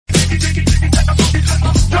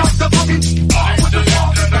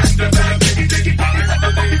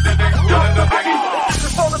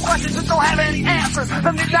dancers,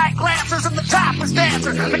 the midnight glancers, and the topless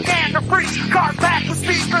dancers. The gander freaks, cars packed with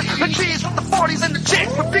speakers, the cheese with the 40s and the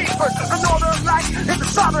chicks with beepers. The northern light and the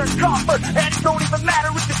southern comfort, and it don't even matter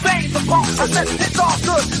if you pay the pump. I said it's all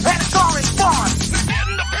good and it's all in fun.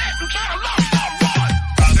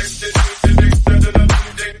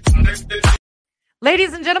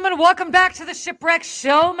 Ladies and gentlemen, welcome back to the Shipwreck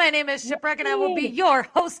Show. My name is Shipwreck, and I will be your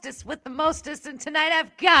hostess with the mostest. And tonight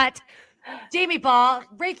I've got Jamie Ball,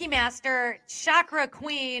 Reiki Master, Chakra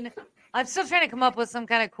Queen. I'm still trying to come up with some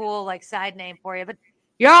kind of cool like side name for you, but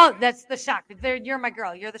that's the chakra. You're my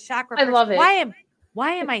girl. You're the chakra person. I love it.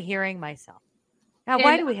 Why am I hearing myself? Now,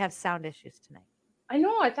 why do we have sound issues tonight? I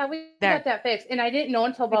know. I thought we got that fixed, and I didn't know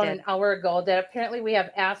until about an hour ago that apparently we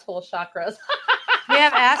have asshole chakras. We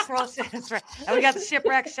have asshole. That's right. And we got the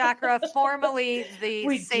shipwreck chakra, formerly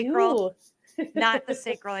the sacral, not the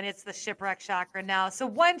sacral, and it's the shipwreck chakra now. So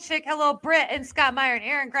one chick, hello, Britt and Scott Meyer and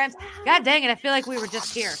Aaron Grimes. God dang it, I feel like we were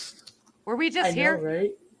just here. Were we just here? Know,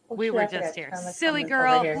 right? We were just here. Silly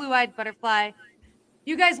girl, blue-eyed butterfly.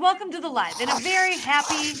 You guys, welcome to the live. And a very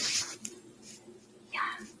happy.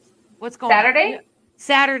 What's going Saturday? on?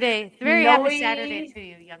 Saturday. Very happy Saturday to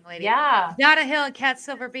you, young lady. Yeah. Donna Hill and Kat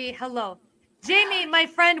Silverby, hello. Jamie, my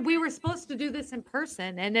friend, we were supposed to do this in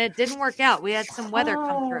person, and it didn't work out. We had some weather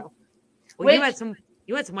come through. Well, you had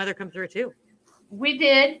some weather come through too. We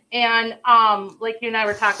did, and like you and I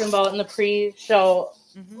were talking about in the pre-show,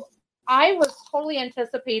 I was totally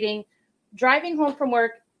anticipating driving home from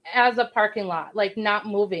work as a parking lot, like not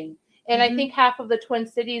moving. And I think half of the Twin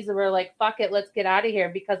Cities were like, "Fuck it, let's get out of here,"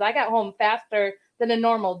 because I got home faster than a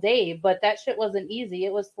normal day. But that shit wasn't easy.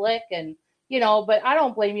 It was slick and. But I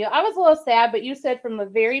don't blame you. I was a little sad, but you said from the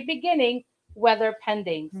very beginning, weather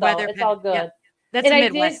pending. So it's all good. Yep. That's a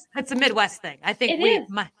Midwest. That's a Midwest thing. I think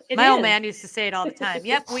my old man used to say it all the time.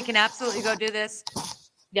 Yep, we can absolutely go do this.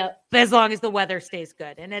 Yep. As long as the weather stays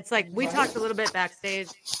good. And it's like we talked a little bit backstage.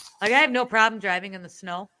 Like I have no problem driving in the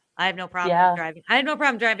snow. I have no problem driving. I have no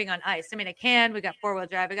problem driving on ice. I mean, I can. We got 4-wheel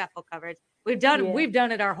drive. We got full coverage. We've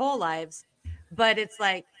done it our whole lives. But it's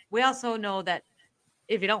like we also know that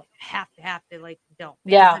if you don't have to, like, don't.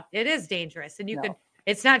 It is dangerous. And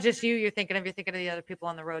it's not just you're thinking of the other people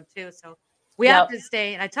on the road too. So we have to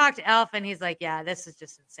stay. And I talked to Alf and he's like, yeah, this is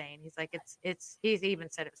just insane. He's like, he's even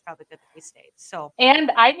said it was probably good that we stayed. So,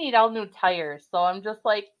 and I need all new tires. So I'm just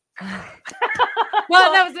like,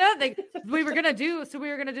 well, that was the other thing we were going to do. So we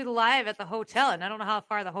were going to do the live at the hotel. And I don't know how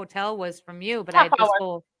far the hotel was from you, but I had this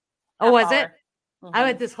whole, was it? I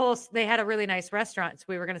had this whole, they had a really nice restaurant. So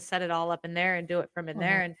we were going to set it all up in there and do it from in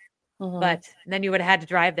there. And, but then you would have had to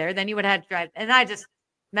drive there. Then you would have had to drive. And I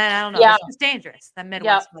don't know. Yeah. It's dangerous. The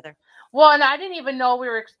Midwest weather. Well, and I didn't even know we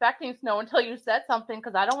were expecting snow until you said something.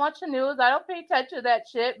 Cause I don't watch the news. I don't pay attention to that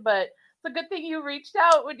shit, but it's a good thing you reached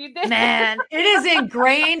out when you did. Man, it is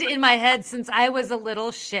ingrained in my head since I was a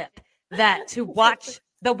little ship that to watch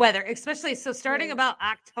the weather, especially. So starting about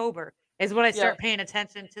October is when I start paying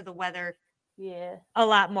attention to the weather. Yeah, a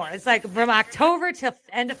lot more. It's like from October to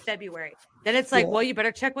end of February. Then it's like, well, you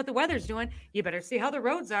better check what the weather's doing. You better see how the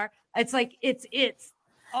roads are. It's like it's.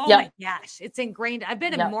 Oh my gosh, it's ingrained. I've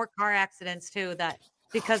been in more car accidents too that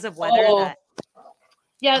because of weather.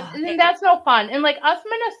 And that's no fun. And like us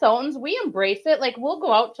Minnesotans, we embrace it. Like we'll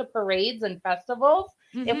go out to parades and festivals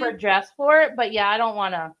if we're dressed for it. But I don't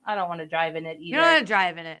want to drive in it either. You don't want to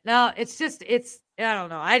drive in it. No, I don't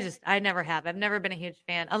know. I never have. I've never been a huge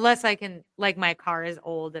fan unless I can, like my car is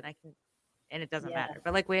old and and it doesn't matter.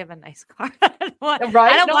 But like we have a nice car. I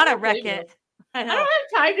don't want to wreck it. I don't have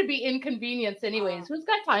time to be inconvenienced anyways. Who's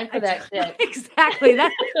got time for that shit? Exactly.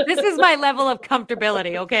 This is my level of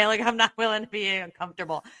comfortability. Okay. Like I'm not willing to be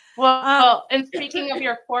uncomfortable. Well, and speaking of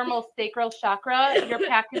your formal sacral chakra, your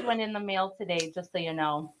package went in the mail today, just so you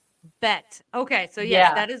know. Bet. Okay. So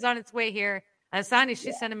yes, that is on its way here. Asani,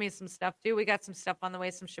 she's sending me some stuff too. We got some stuff on the way,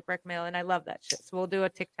 some shipwreck mail, and I love that shit. So we'll do a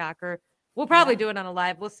TikTok or we'll probably do it on a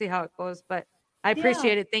live. We'll see how it goes, but I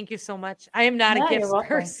appreciate it. Thank you so much. I am not a gifts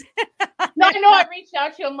person. No, I know. I reached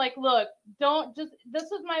out to you. I'm like, look, this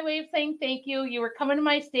was my way of saying thank you. You were coming to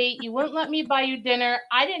my state. You wouldn't let me buy you dinner.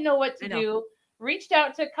 I didn't know what to do. Reached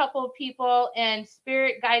out to a couple of people and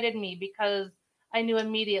Spirit guided me because I knew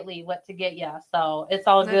immediately what to get you. So it's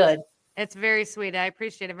all good. It's very sweet. I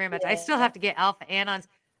appreciate it very much. I still have to get Alpha Anons.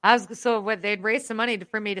 They'd raise some money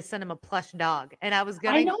for me to send him a plush dog. And I was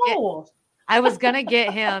going to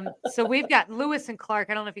get him. So we've got Lewis and Clark.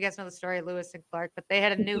 I don't know if you guys know the story of Lewis and Clark, but they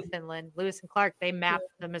had a Newfoundland. Lewis and Clark, they mapped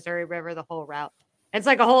the Missouri River, the whole route. It's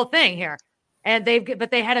like a whole thing here. And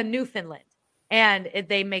they had a Newfoundland. And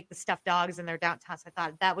they make the stuffed dogs and they're downtown. So I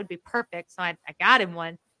thought that would be perfect. So I got him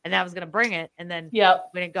one. and I was going to bring it, and then we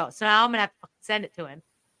didn't go. So now I'm going to have to send it to him.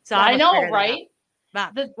 So I know, right?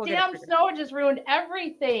 The damn snow just ruined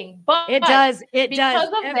everything. But it does. Because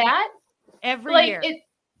of that, every year.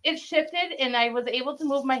 It shifted, and I was able to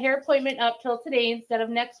move my hair appointment up till today instead of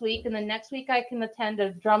next week. And then next week I can attend a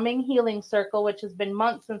drumming healing circle, which has been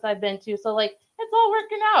months since I've been to. So like, it's all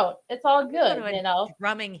working out. It's all good, you know.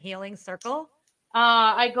 Drumming healing circle.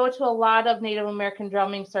 I go to a lot of Native American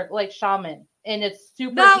drumming circle, like shaman, and it's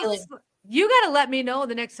super healing. You got to let me know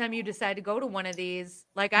the next time you decide to go to one of these.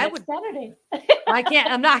 Like I would Saturday. I can't.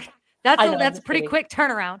 I'm not. That's a pretty quick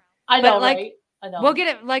turnaround. I know, right? I know. We'll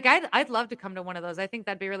get it. Like I'd love to come to one of those. I think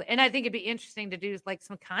that'd be really, and I think it'd be interesting to do like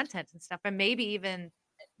some content and stuff, and maybe even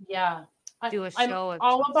do a show. I'm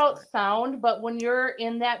all about sound, but when you're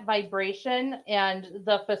in that vibration and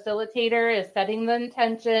the facilitator is setting the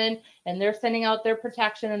intention and they're sending out their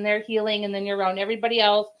protection and their healing, and then you're around everybody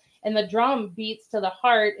else, and the drum beats to the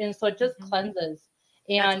heart, and so it just cleanses.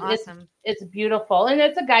 And awesome. It's beautiful, and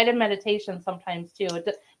it's a guided meditation sometimes too.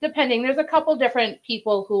 Depending, there's a couple different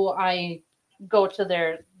people who I go to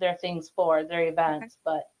their things for their events,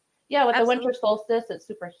 but with the winter solstice, it's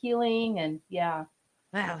super healing, and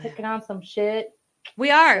taking on some shit.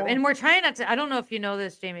 We are, and we're trying not to. I don't know if you know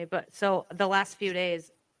this, Jamie, but so the last few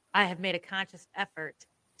days, I have made a conscious effort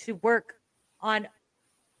to work on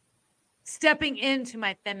stepping into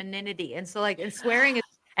my femininity, and so and swearing is.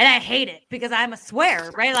 And I hate it because I'm a swearer,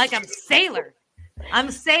 right? Like I'm Sailor.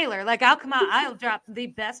 Like I'll come out, I'll drop the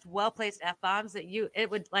best well-placed F-bombs that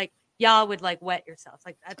y'all would wet yourselves.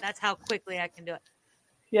 Like that's how quickly I can do it.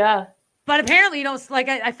 Yeah. But apparently,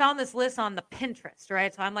 I found this list on the Pinterest,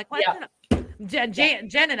 right? So I'm like, what?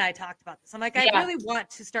 Jen and I talked about this. I'm like, I really want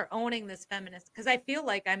to start owning this feminist because I feel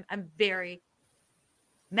like I'm very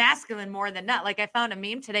masculine more than not. Like I found a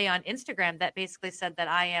meme today on Instagram that basically said that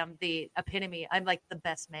I am the epitome. I'm like the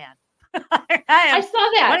best man. I saw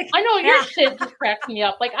that. I know your shit just cracks me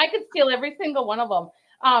up. Like I could steal every single one of them.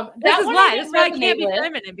 This is why I can't be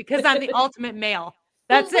feminine because I'm the ultimate male.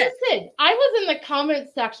 That's it. Listen, I was in the comment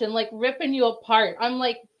section like ripping you apart. I'm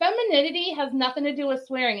like, femininity has nothing to do with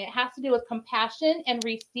swearing. It has to do with compassion and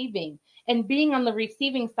receiving and being on the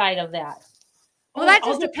receiving side of that. Well, that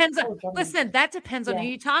just depends on. Listen, that depends on who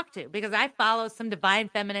you talk to, because I follow some divine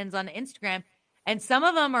feminines on Instagram, and some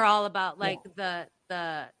of them are all about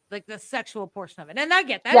the sexual portion of it, and I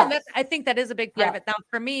get that. And I think that is a big part of it. Now,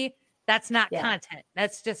 for me, that's not content.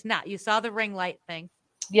 That's just not. You saw the ring light thing.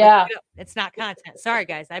 Yeah, it's not content. Sorry,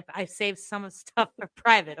 guys. I saved some of stuff for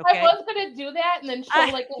private. Okay, I was gonna do that and then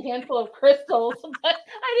show like a handful of crystals, but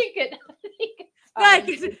I didn't get.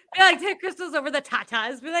 Take crystals over the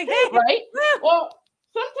tatas. Be like, hey, right? Well,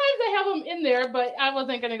 sometimes I have them in there, but I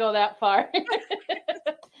wasn't going to go that far.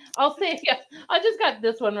 I'll say, I just got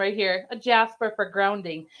this one right here, a jasper for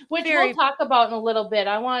grounding, which we'll talk about in a little bit.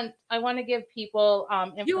 I want to give people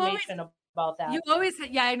information about that. You always,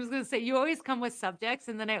 I was going to say, you always come with subjects,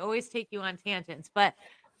 and then I always take you on tangents. But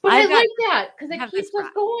I like that because it keeps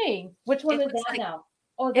us going. Which one is that now?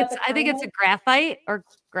 Oh, I think it's a graphite or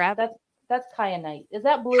That's kyanite. Is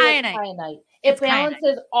that blue? Kyanite. It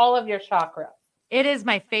balances all of your chakras. It is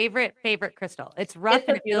my favorite crystal. It's rough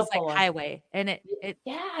and it feels like highway. And it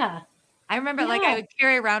I remember I would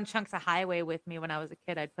carry around chunks of highway with me when I was a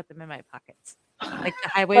kid. I'd put them in my pockets. Like the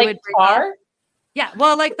highway would break off. Yeah.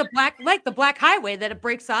 Well, like the black highway that it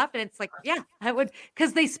breaks off, and it's like, I would,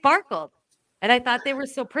 because they sparkled. And I thought they were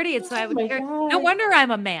so pretty. And so I would carry. No wonder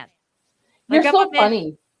I'm a man. You're so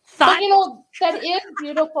funny. But that is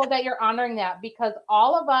beautiful that you're honoring that, because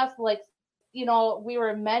all of us, we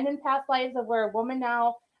were men in past lives, if we're a woman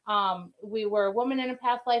now. We were a woman in a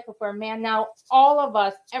past life, if we're a man now. All of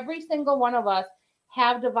us, every single one of us,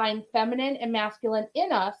 have divine feminine and masculine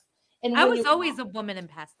in us. And I was always a woman in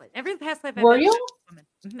past life. Every past life, were you?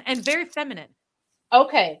 Woman. And very feminine.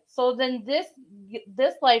 Okay, so then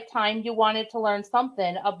this lifetime, you wanted to learn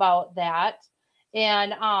something about that,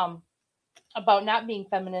 and about not being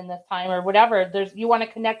feminine this time or whatever. You want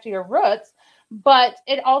to connect to your roots, but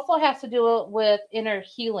it also has to do with inner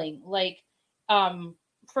healing. Like,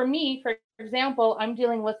 for me, for example, I'm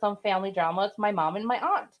dealing with some family drama. It's my mom and my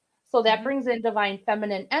aunt. So that brings in divine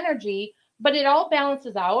feminine energy, but it all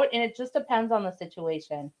balances out, and it just depends on the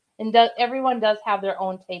situation. And everyone does have their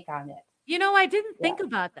own take on it. I didn't think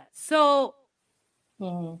about that. So,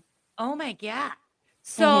 oh my God.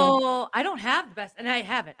 So I don't have the best, and I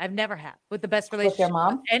haven't. I've never had with the best relationship with your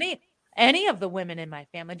mom. Any of the women in my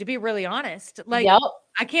family, to be really honest.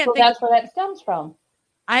 I can't. So that's where that stems from.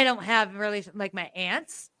 I don't have relation like my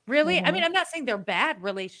aunts. Really, I mean, I'm not saying they're bad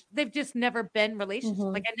relations. They've just never been relationships.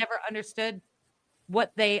 Like I never understood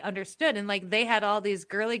what they understood. And like they had all these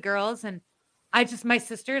girly girls, and my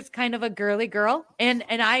sister is kind of a girly girl, and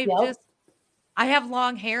I I have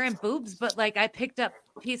long hair and boobs, but like I picked up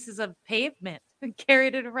pieces of pavement and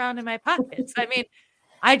carried it around in my pockets. I mean,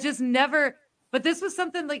 I just never, but this was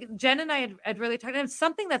something like Jen and I had really talked about. It's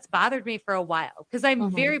something that's bothered me for a while because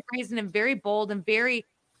I'm very brazen and very bold and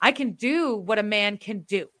I can do what a man can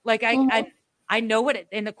do. Like I know what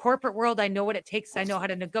in the corporate world, I know what it takes. I know how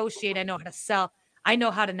to negotiate. I know how to sell. I know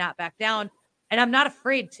how to not back down, and I'm not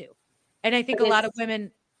afraid to. And I think a lot of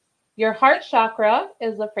women, your heart chakra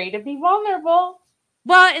is afraid to be vulnerable.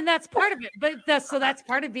 Well, and that's part of it, but that's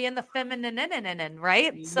part of being the feminine,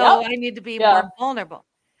 right? So I need to be more vulnerable.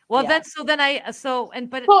 Well, but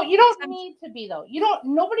you don't need to be though.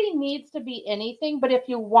 Nobody needs to be anything, but if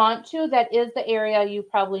you want to, that is the area you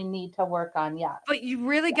probably need to work on. Yeah. But you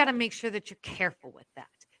really got to make sure that you're careful with that.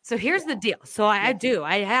 So here's the deal. So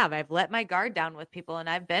I've let my guard down with people, and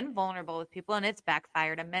I've been vulnerable with people, and it's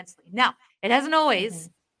backfired immensely. Now, it hasn't always,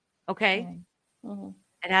 okay?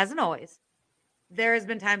 It hasn't always. There has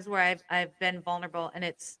been times where I've been vulnerable, and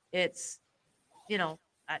it's I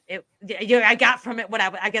got from it what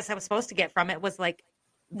I guess I was supposed to get from it was like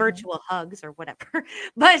virtual hugs or whatever.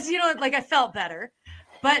 But like I felt better.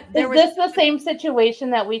 But is this the same situation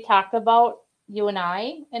that we talked about, you and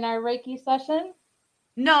I, in our Reiki session?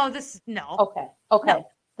 No. Okay. No.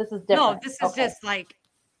 This is different. No, this is just like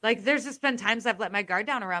there's just been times I've let my guard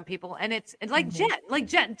down around people, and it's like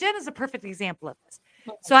Jen is a perfect example of this.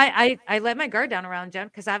 So I let my guard down around Jen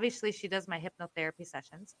because obviously she does my hypnotherapy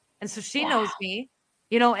sessions, and so she knows me,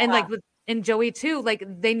 and like and Joey too. Like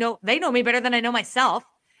they know me better than I know myself,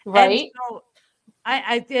 right?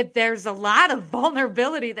 And so there's a lot of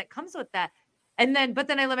vulnerability that comes with that, but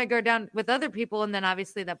then I let my guard down with other people, and then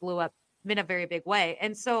obviously that blew up in a very big way,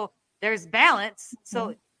 and so there's balance.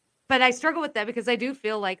 So, but I struggle with that because I do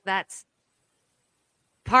feel like that's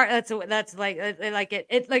like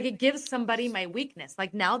it gives somebody my weakness.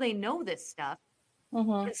 Like now they know this stuff.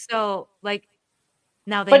 And so like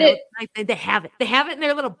now they know they have it. They have it in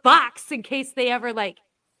their little box in case they ever like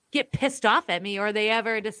get pissed off at me or they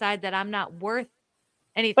ever decide that I'm not worth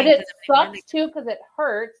anything. But it sucks too because it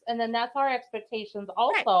hurts, and then that's our expectations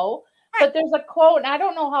also. Right. But there's a quote, and I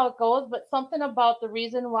don't know how it goes, but something about the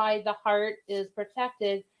reason why the heart is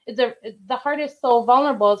protected. The heart is so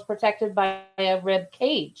vulnerable. It's protected by a rib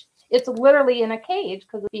cage. It's literally in a cage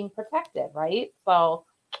because it's being protected, right? So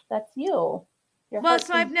that's you.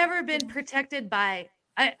 I've never been protected by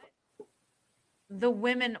the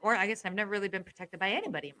women, or I guess I've never really been protected by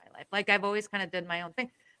anybody in my life. Like I've always kind of did my own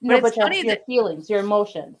thing. But your feelings, your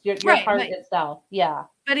emotions, your heart itself. Yeah.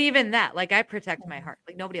 But even that, like I protect my heart,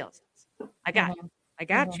 like nobody else does. I got you. I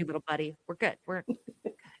got you, little buddy. We're good. We're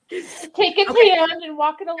take it hand and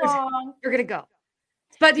walk it along. You're gonna go.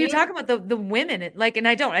 But you talk about the women, like, and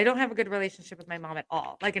I don't have a good relationship with my mom at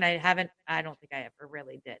all. Like, and I don't think I ever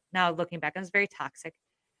really did. Now looking back, I was very toxic,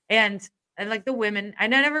 and like the women, I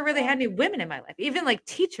never really had any women in my life. Even like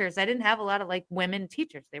teachers, I didn't have a lot of like women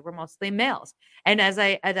teachers. They were mostly males. And as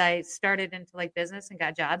I started into like business and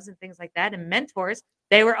got jobs and things like that, and mentors,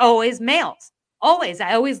 they were always males. Always.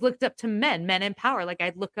 I always looked up to men in power. Like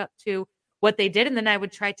I'd look up to what they did, and then I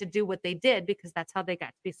would try to do what they did because that's how they got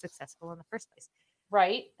to be successful in the first place.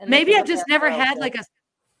 Right. And maybe I've just never had like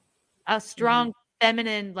a strong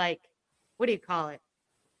feminine, like, what do you call it?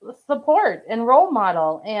 Support and role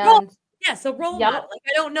model. And so role model. Like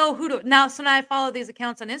I don't know who to now. So now I follow these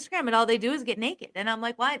accounts on Instagram, and all they do is get naked, and I'm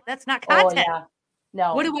like, why? That's not content. Oh, yeah.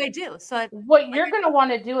 No. What do I do? So what you're going to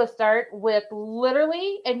want to do is start with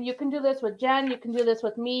literally, and you can do this with Jen. You can do this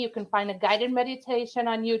with me. You can find a guided meditation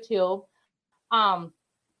on YouTube.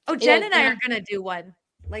 Jen and I are going to do one.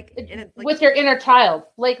 Like with your inner child,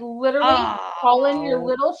 like literally calling your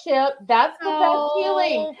little ship. That's the best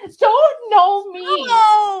feeling. Don't know me.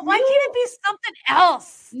 Oh, why can't it be something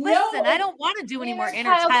else? Listen, I don't want to do any more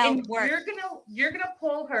inner child work. You're gonna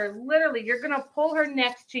pull her. Literally, you're gonna pull her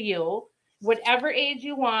next to you, whatever age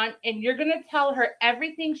you want, and you're gonna tell her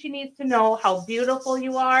everything she needs to know. How beautiful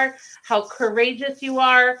you are, how courageous you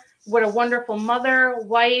are, what a wonderful mother,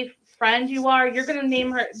 wife, friend you are. You're going to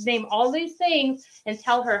name all these things and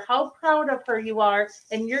tell her how proud of her you are.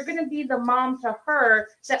 And you're going to be the mom to her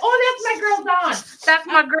that, that's my girl, Dawn. That's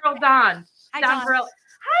my girl, Dawn. Hi, Dawn.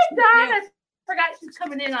 Hi, Dawn. I forgot she's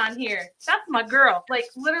coming in on here. That's my girl. Like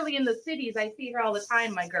literally in the cities, I see her all the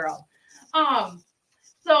time, my girl.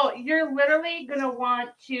 So you're literally going to want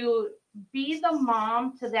to be the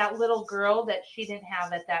mom to that little girl that she didn't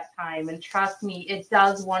have at that time. And trust me, it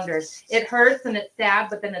does wonders. It hurts and it's sad,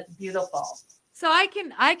 but then it's beautiful. So I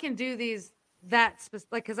can do these that's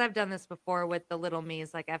like, because I've done this before with the little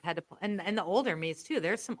me's, like I've had to, and the older me's too.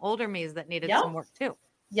 There's some older me's that needed some work too.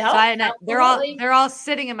 Yeah. So they're all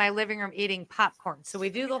sitting in my living room eating popcorn. So we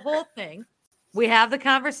do the whole thing. We have the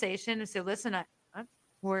conversation and say, listen,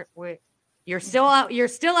 you're still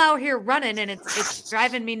out here running, and it's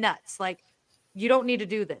driving me nuts. Like, you don't need to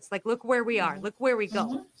do this. Like, look where we are. Look where we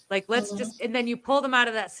go. Like, let's just, and then you pull them out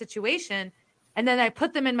of that situation. And then I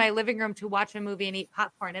put them in my living room to watch a movie and eat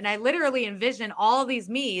popcorn. And I literally envision all these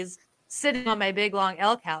me's sitting on my big long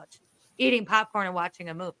L couch, eating popcorn and watching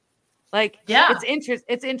a movie. Like, it's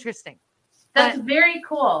interesting. That's very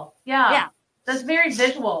cool. Yeah. That's very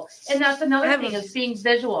visual. And that's another thing, is being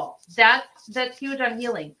visual. That's huge on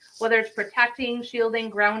healing. Whether it's protecting, shielding,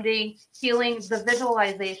 grounding, healing, the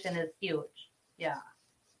visualization is huge. Yeah.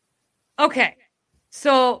 Okay.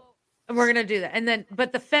 So we're going to do that. And then,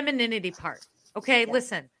 but the femininity part. Okay,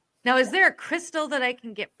 listen. Now, is there a crystal that I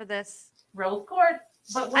can get for this? Rose quartz.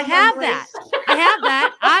 But I have that. I have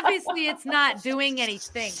that. Obviously, it's not doing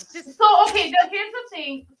anything. So, okay, now here's the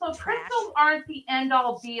thing. So, crystals aren't the end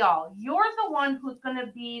all be all. You're the one who's going to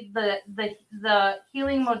be the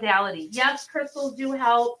healing modality. Yes, crystals do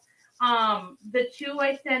help. The 2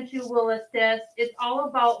 I sent you will assist. It's all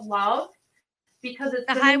about love, because it's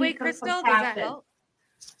the highway crystal. Does that help?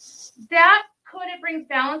 It brings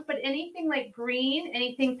balance, but anything like green,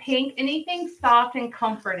 anything pink, anything soft and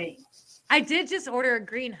comforting. I did just order a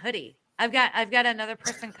green hoodie. I've got another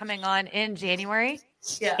person coming on in January.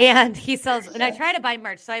 Yeah. And he sells, and I try to buy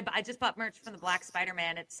merch. So I just bought merch from the Black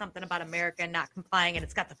Spider-Man. It's something about America not complying, and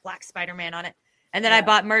it's got the Black Spider-Man on it. And then I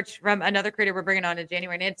bought merch from another creator we're bringing on in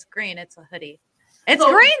January, and it's green. It's a hoodie. It's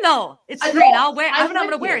green though. It's green. I'm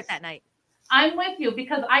gonna wear it that night. I'm with you,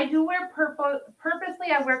 because I do wear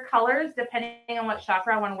purposely. I wear colors depending on what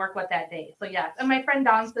chakra I want to work with that day. So yes. And my friend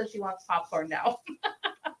Dawn says she wants popcorn now.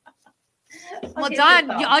 Well,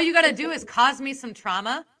 Dawn, all you got to do is cause me some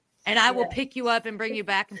trauma, and I will pick you up and bring you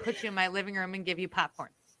back and put you in my living room and give you popcorn.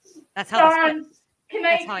 That's how Dawn, this works. Can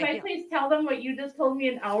I please tell them what you just told me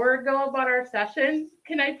an hour ago about our session?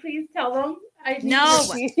 Can I please tell them?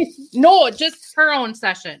 No, just her own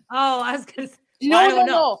session. Oh, I was going to say.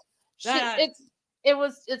 No.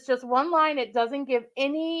 It's just one line. It doesn't give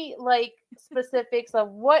any like specifics of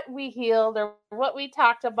what we healed or what we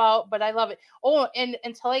talked about, but I love it. Oh, and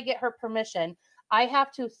until I get her permission, I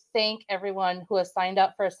have to thank everyone who has signed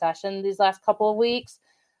up for a session these last couple of weeks.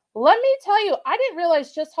 Let me tell you, I didn't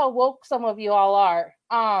realize just how woke some of you all are.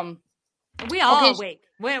 We all awake.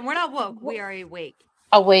 We're not woke. We are awake.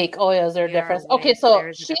 Awake. Oh, yeah, is there a difference? Okay,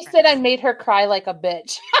 so she said I made her cry like a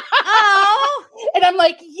bitch. Oh! And I'm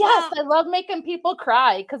like, yes, I love making people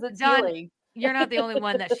cry because it's healing. You're not the only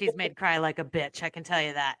one that she's made cry like a bitch. I can tell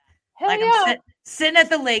you that. Hell like yeah. I'm sitting at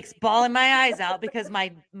the lakes, bawling my eyes out because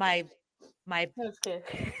my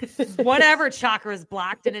whatever chakra is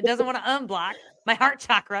blocked and it doesn't want to unblock my heart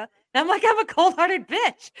chakra. And I'm like, I'm a cold-hearted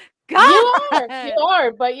bitch. God, you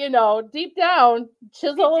are, but deep down,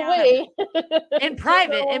 chisel away. In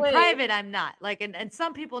private, I'm not. Like, and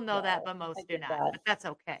some people know that, but most do not. But that's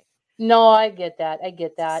okay. No, I get that.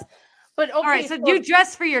 But okay, all right, so you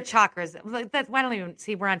dress for your chakras. That's why I don't even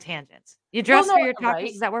see we're on tangents. You dress for your chakras. Right?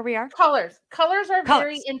 Is that where we are? Colors are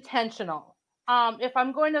very intentional. If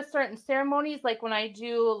I'm going to certain ceremonies, like when I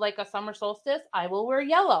do like a summer solstice, I will wear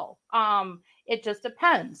yellow. It just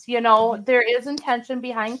depends. There is intention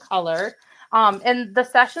behind color. And the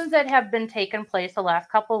sessions that have been taking place the last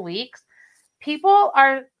couple of weeks, people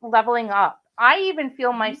are leveling up. I even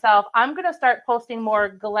feel myself, I'm going to start posting more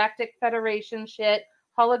Galactic Federation shit,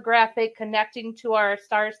 holographic, connecting to our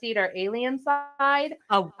starseed, our alien side.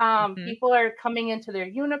 People are coming into their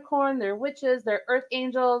unicorn, their witches, their earth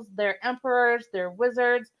angels, their emperors, their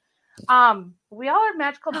wizards. We all are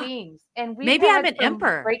magical beings, and maybe I'm an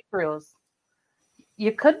emperor. Breakthroughs.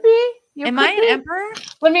 You could be. Am I an emperor?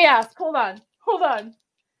 Let me ask. Hold on.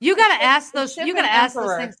 You got to ask those. You got to ask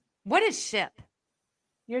those things. What is ship?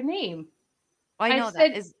 Your name. Oh, I know that.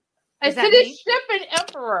 I said it's ship and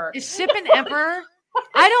emperor. Is ship and emperor?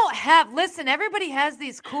 I don't have. Listen, everybody has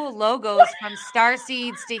these cool logos from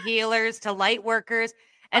starseeds to healers to light workers,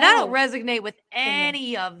 and I don't resonate with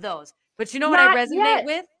any of those. But you know what I resonate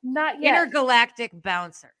with? Not yet. Intergalactic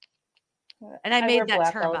bouncer. And I made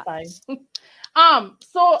that term up.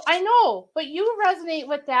 So I know, but you resonate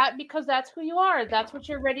with that because that's who you are. That's what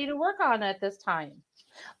you're ready to work on at this time.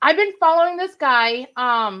 I've been following this guy.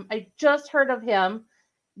 I just heard of him.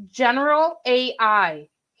 General AI.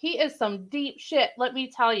 He is some deep shit, let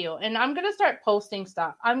me tell you. And I'm going to start posting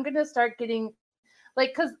stuff. I'm going to start getting,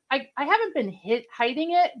 because I haven't been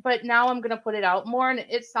hiding it, but now I'm going to put it out more. And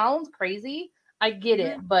it sounds crazy. I get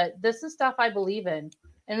it, but this is stuff I believe in.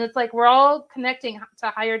 And it's like we're all connecting to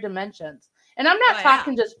higher dimensions. And I'm not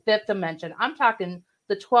talking just fifth dimension. I'm talking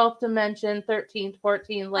the 12th dimension, 13th,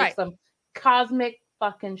 14th, like some cosmic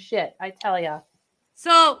fucking shit, I tell ya.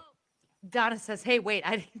 So Donna says, hey, wait,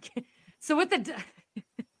 I didn't get... So with the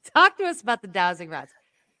talk to us about the dowsing rods.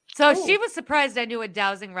 So she was surprised I knew what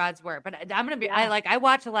dowsing rods were, but I'm gonna be I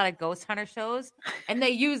watch a lot of ghost hunter shows and they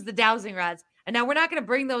use the dowsing rods. And now we're not gonna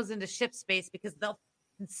bring those into ship space because they'll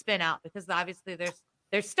spin out because obviously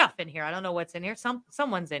there's stuff in here. I don't know what's in here.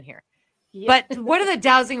 Someone's in here. Yeah. But what do the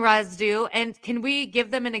dowsing rods do? And can we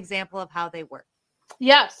give them an example of how they work?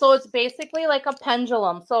 Yeah, so it's basically like a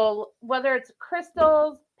pendulum. So whether it's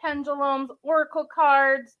crystals, pendulums, oracle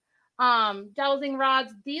cards, dowsing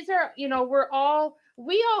rods, these are,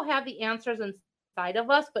 we all have the answers inside of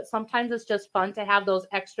us, but sometimes it's just fun to have those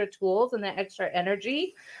extra tools and that extra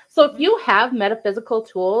energy. So if you have metaphysical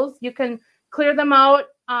tools, you can clear them out,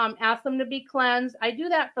 ask them to be cleansed. I do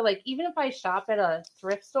that for even if I shop at a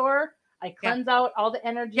thrift store, I cleanse out all the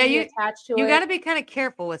energy attached to it. You got to be kind of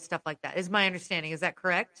careful with stuff like that, is my understanding. Is that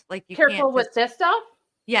correct? You careful with this stuff?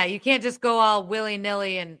 Yeah, you can't just go all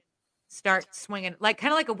willy-nilly and start swinging, kind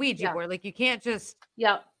of like a Ouija board. You can't just...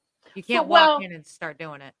 You can't walk in and start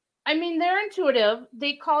doing it. I mean, they're intuitive.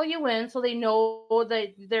 They call you in so they know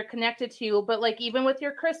that they're connected to you. But even with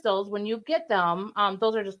your crystals, when you get them,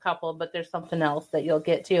 those are just a couple, but there's something else that you'll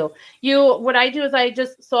get too. What I do is I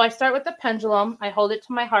start with the pendulum. I hold it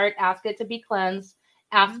to my heart, ask it to be cleansed,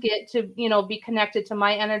 ask it to, be connected to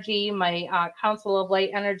my energy, my council of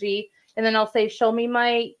light energy. And then I'll say, show me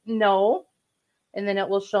my no. And then it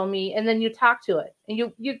will show me, and then you talk to it, and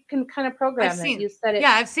you can kind of program it. You set it.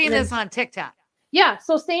 Yeah, I've seen this on TikTok. Yeah,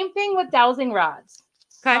 so same thing with dowsing rods.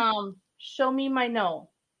 Okay. Show me my no.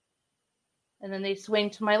 And then they swing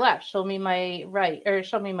to my left. Show me my right, or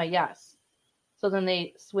show me my yes. So then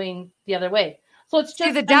they swing the other way. So it's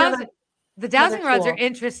just the dowsing rods are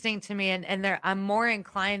interesting to me, and I'm more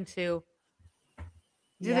inclined to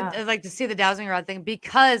to see the dowsing rod thing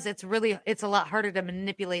because it's a lot harder to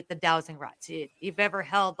manipulate the dowsing rods. You've ever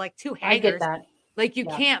held two hangers. I get that. You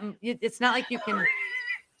can't, it's not like you can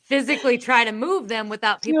physically try to move them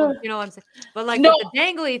without people, you know what I'm saying? But with the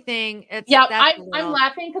dangly thing, I'm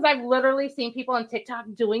laughing because I've literally seen people on TikTok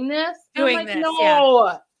doing this. Fucking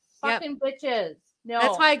bitches. No.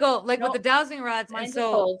 That's why I go with the dowsing rods. And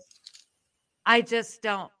so I just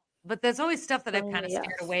don't, but there's always stuff that I've kind of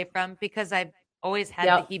scared away from because I've always had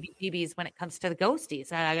the heebie-jeebies when it comes to the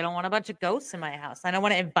ghosties. I don't want a bunch of ghosts in my house. I don't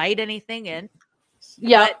want to invite anything in.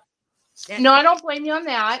 Yeah. No, I don't blame you on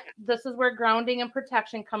that. This is where grounding and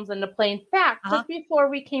protection comes into play. In fact, just before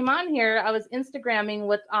we came on here, I was Instagramming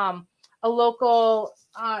with a local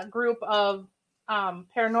group of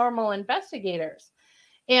paranormal investigators.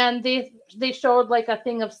 And they showed a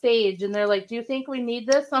thing of sage, and they're like, do you think we need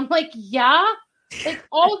this? I'm like, yeah.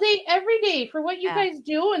 All day, every day for what you guys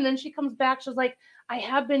do. And then she comes back. She's like, I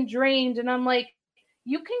have been drained. And I'm like,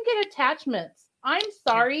 you can get attachments. I'm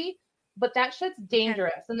sorry, but that shit's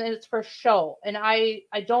dangerous. And then it's for show. And I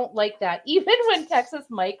don't like that. Even when Texas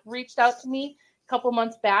Mike reached out to me a couple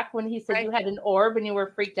months back when he said you had an orb and you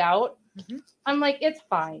were freaked out. I'm like, it's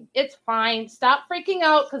fine. It's fine. Stop freaking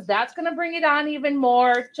out because that's going to bring it on even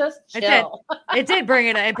more. Just chill. It did bring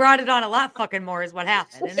it. It brought it on a lot fucking more is what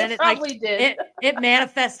happened. And then it probably did. It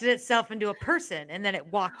manifested itself into a person and then it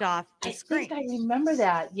walked off the screen. I think I remember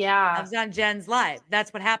that. Yeah. I was on Jen's live.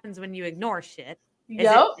 That's what happens when you ignore shit.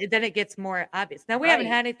 Yep. Then it gets more obvious. Now we haven't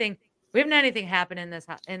had anything. We haven't had anything happen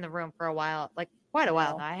in the room for a while, quite a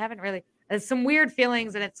while now. I haven't really. There's some weird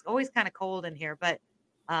feelings and it's always kind of cold in here, but.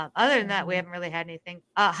 Other than that, we haven't really had anything.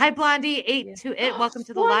 Hi, Blondie, 828. Welcome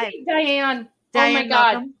to the live. Diane. Oh my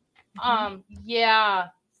God. Welcome. Yeah.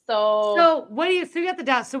 So what do you? So you got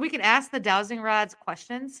the so we can ask the dowsing rods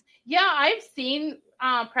questions. Yeah, I've seen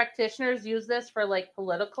practitioners use this for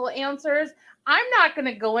political answers. I'm not going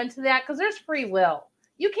to go into that because there's free will.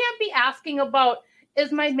 You can't be asking about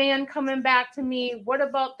is my man coming back to me? What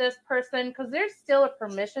about this person? Because there's still a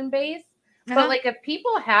permission base. But if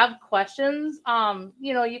people have questions,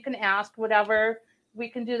 you can ask whatever. We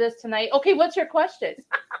can do this tonight. Okay, what's your question?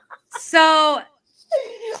 So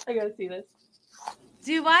I gotta see this.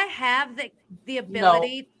 Do I have the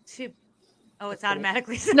ability to? Oh, it's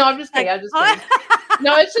automatically. No, I'm just kidding.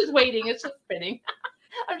 No, it's just waiting. It's just spinning.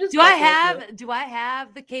 I'm just. Do I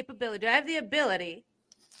have the capability? Do I have the ability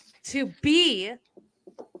to be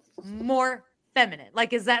more feminine?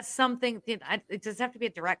 Is that something? It does have to be a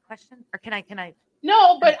direct question, or can I?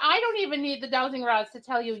 No, but I don't even need the dowsing rods to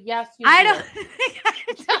tell you yes. I don't.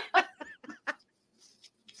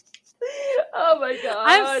 Oh my God.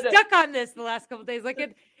 I'm stuck on this the last couple of days. Like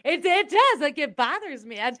it does. Like it bothers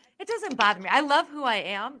me. It doesn't bother me. I love who I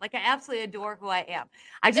am. Like I absolutely adore who I am.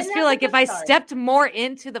 I just feel like if I stepped more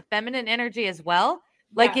into the feminine energy as well,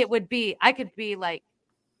 like it would be, I could be like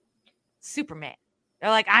Superman or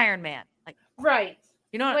like Iron Man. Like right.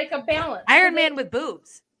 You know, like a balance. Iron Man with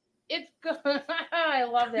boobs. It's good. I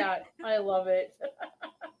love that. I love it.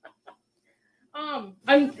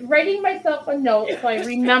 I'm writing myself a note so I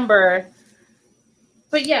remember.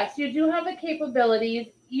 But yes, you do have the capabilities.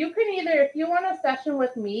 You can either, if you want a session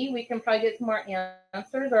with me, we can probably get some more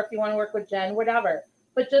answers, or if you want to work with Jen, whatever.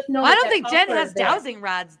 But just know I don't think Jen has dowsing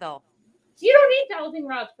rods, though. You don't need dowsing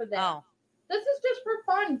rods for that. Oh. This is just for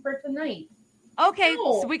fun for tonight. Okay,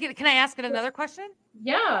 so we can I ask it another question?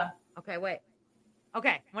 Yeah. Okay, wait.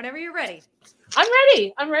 Okay, whenever you're ready. I'm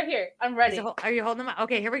ready. I'm right here. I'm ready. Are you holding them?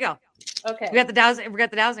 Okay, here we go. Okay. We got the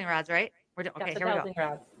dowsing rods, right? Okay, here we go.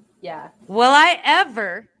 Rods. Yeah. Will I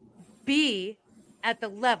ever be at the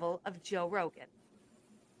level of Joe Rogan?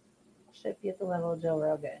 Should be at the level of Joe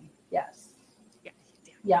Rogan. Yes. Yeah.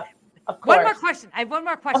 Yep. Of course. One more question. I have one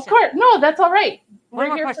more question. Of course. No, that's all right. One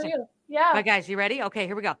more question. For you. Yeah. All right, guys, you ready? Okay,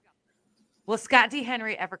 here we go. Will Scott D.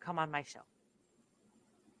 Henry ever come on my show?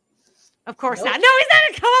 Of course not. No, he's not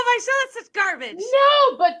going to come on my show. That's such garbage.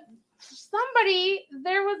 No, but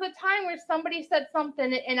there was a time where somebody said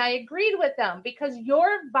something and I agreed with them because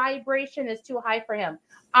your vibration is too high for him.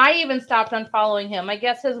 I even stopped unfollowing him. I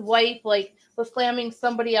guess his wife was slamming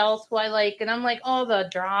somebody else who I like. And I'm like, oh, the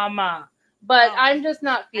drama. But I'm just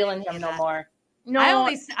not feeling him no more. No,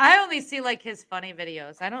 I only see like his funny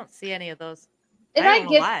videos. I don't see any of those. And I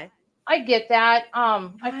don't know why. I get that.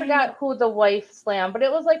 I forgot who the wife slammed, but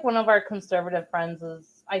it was like one of our conservative friends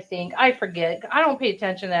I think. I forget. I don't pay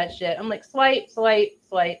attention to that shit. I'm like, swipe.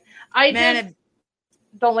 I just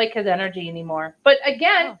don't like his energy anymore. But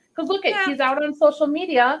again, because look he's out on social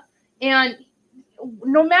media, and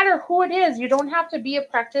no matter who it is, you don't have to be a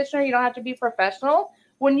practitioner. You don't have to be professional.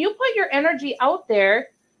 When you put your energy out there,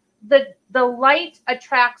 the light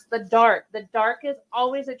attracts the dark. The dark is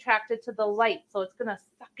always attracted to the light. So it's going to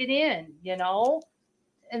suck it in,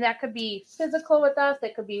 And that could be physical with us.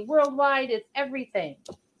 It could be worldwide. It's everything.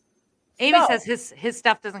 Amy says his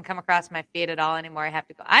stuff doesn't come across my feed at all anymore. I have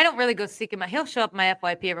to go. I don't really go seek him out. He'll show up in my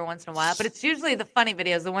FYP every once in a while, but it's usually the funny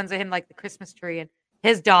videos, the ones of him like the Christmas tree and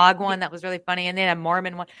his dog one that was really funny. And then a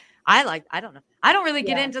Mormon one. I don't know. I don't really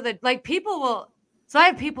get into people will. So I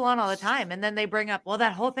have people on all the time, and then they bring up, well,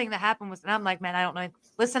 that whole thing that happened was, and I'm like, man, I don't know.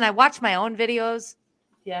 Listen, I watch my own videos.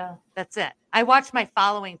 Yeah. That's it. I watch my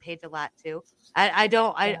following page a lot too.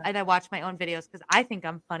 I watch my own videos because I think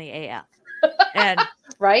I'm funny AF. And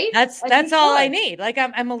right. That's all I need. Like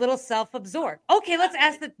I'm a little self-absorbed. Okay, let's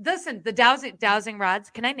ask the dowsing rods.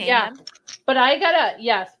 Can I name them? But I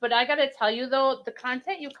gotta tell you though, the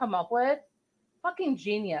content you come up with, fucking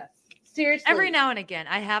genius. Seriously. Every now and again,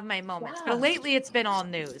 I have my moments, but lately it's been all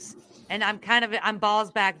news, and I'm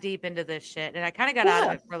balls back deep into this shit, and I kind of got out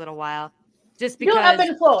of it for a little while, just because. You'll ebb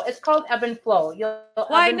and flow. It's called ebb and flow.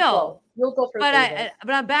 I know. Flow. You'll go through. But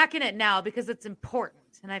I'm back in it now because it's important,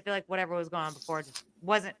 and I feel like whatever was going on before just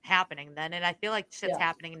wasn't happening then, and I feel like shit's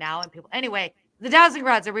happening now, and people. Anyway, the dowsing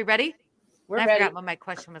rods. Are we ready? We're ready. I forgot what my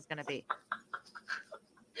question was going to be.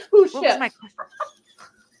 What was my question?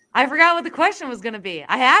 I forgot what the question was going to be.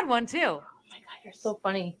 I had one too. Oh my God, you're so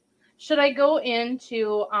funny. Should I go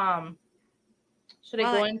into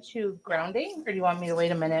grounding, or do you want me to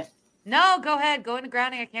wait a minute? No, go ahead. Go into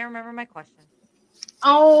grounding. I can't remember my question.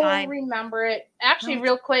 Oh, remember it. Actually,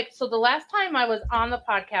 real quick. So the last time I was on the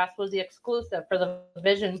podcast was the exclusive for the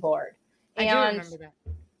vision board. I do remember that.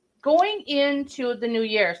 Going into the new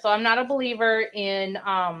year. So I'm not a believer in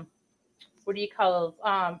what do you call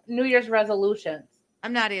those? New Year's resolutions.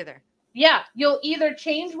 I'm not either. Yeah, you'll either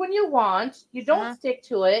change when you want. You don't stick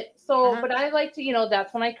to it. So, but I like to,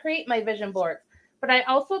 that's when I create my vision board. But I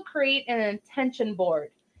also create an intention board.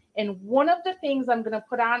 And one of the things I'm going to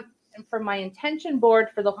put on for my intention board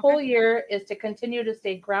for the whole year is to continue to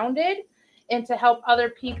stay grounded and to help other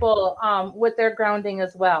people with their grounding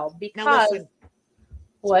as well. Because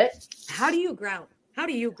what? How do you ground?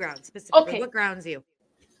 Specifically? Okay. What grounds you?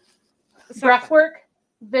 Breath work,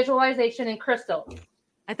 visualization, and crystals.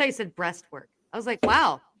 I thought you said breastwork. I was like,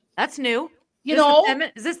 wow, that's new.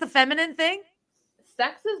 Is this the feminine thing?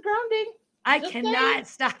 Sex is grounding. I cannot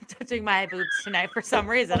stop touching my boobs tonight for some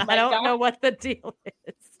reason. I don't know what the deal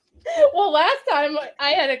is. Well, last time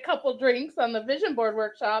I had a couple drinks on the vision board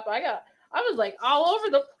workshop. I was like all over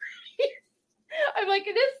the place. I'm like,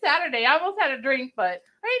 it is Saturday. I almost had a drink, but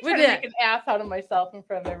I ain't trying to make an ass out of myself in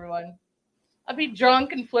front of everyone. I'll be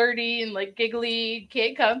drunk and flirty and like giggly,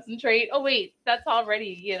 can't concentrate. Oh wait, that's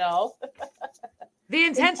already, The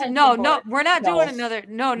intention, no, we're not doing another,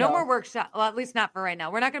 no more workshop. Well, at least not for right now.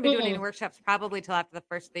 We're not going to be doing any workshops probably till after the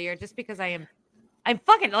first of the year, just because I'm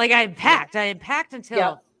fucking, like, I'm packed. I am packed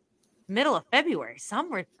until middle of February.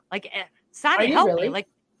 Somewhere, like, Sonia helped me. Like,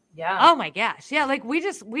 oh my gosh. Yeah. Like, we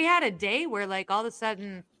had a day where, like, all of a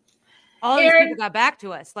sudden, all these people got back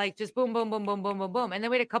to us, like, just boom, boom, boom, boom, boom, boom, boom. And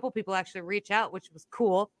then we had a couple people actually reach out, which was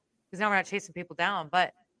cool, because now we're not chasing people down.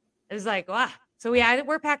 But it was like, wow. So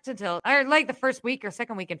we're packed until, or like the first week or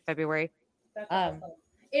second week in February. That's awesome.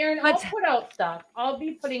 Aaron, I'll put out stuff. I'll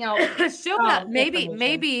be putting out.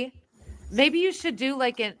 Maybe you should do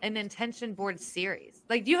like an intention board series.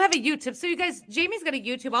 Like, do you have a YouTube? So you guys, Jamie's got a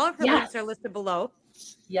YouTube. All of her links are listed below.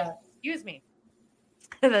 Yeah. Excuse me.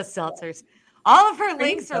 The seltzers. All of her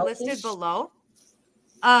links are listed below.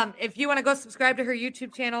 If you want to go subscribe to her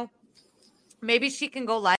YouTube channel, maybe she can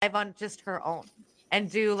go live on just her own and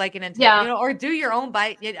do like an or do your own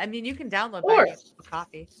bite. I mean, you can download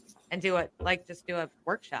coffee and do it, like, just do a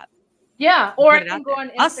workshop. Yeah, or I can go on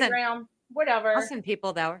Instagram, whatever. I'll send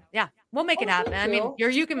people that. Yeah, we'll make it happen. I mean,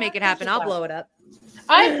 you can make it happen. I'll blow it up.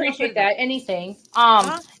 I appreciate that. Anything.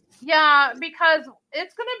 Yeah, because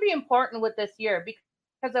it's going to be important with this year,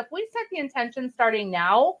 because if we set the intention starting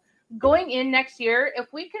now, going in next year, if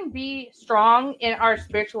we can be strong in our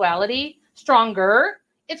spirituality, stronger,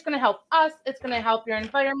 it's going to help us. It's going to help your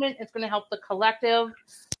environment. It's going to help the collective.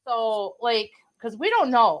 So, like, because we don't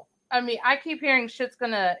know. I mean, I keep hearing shit's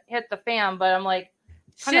going to hit the fan, but I'm like,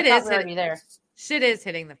 shit is already there. Shit is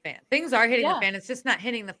hitting the fan. Things are hitting the fan. It's just not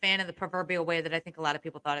hitting the fan in the proverbial way that I think a lot of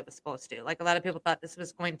people thought it was supposed to. Like, a lot of people thought this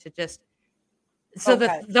was going to just. So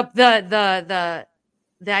the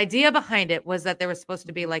idea behind it was that there was supposed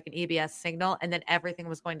to be like an EBS signal, and then everything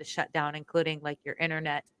was going to shut down, including like your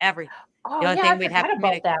internet, everything. Oh, the only thing we'd have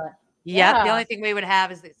about that. Yep. The only thing we would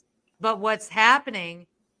have is this. But what's happening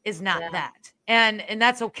is not that. And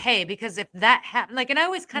that's okay, because if that happened, like, and I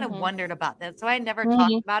always kind of wondered about that. So I never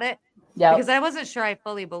talked about it because I wasn't sure I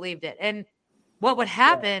fully believed it. And what would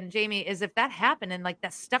happen, Jamie, is if that happened and like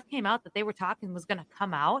that stuff came out that they were talking was going to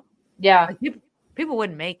come out. Yeah. Like, people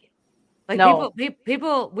wouldn't make it. Like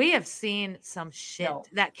people, we have seen some shit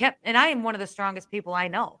that kept, and I am one of the strongest people I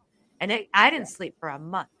know. And I didn't sleep for a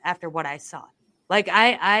month after what I saw. Like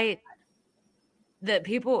the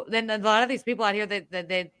people, then a lot of these people out here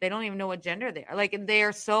they don't even know what gender they are. Like, they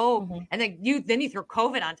are so, and then you throw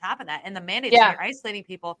COVID on top of that, and the mandates are isolating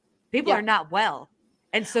people. People are not well.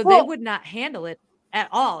 And so they would not handle it at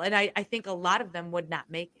all. And I think a lot of them would not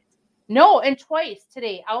make it. No. And twice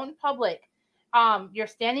today out in public, you're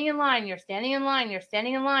standing in line,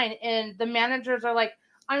 and the managers are like,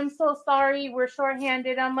 I'm so sorry, we're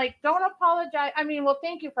shorthanded. I'm like, don't apologize. I mean, well,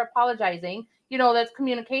 thank you for apologizing. That's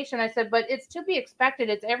communication. I said, but it's to be expected.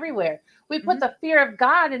 It's everywhere. We put the fear of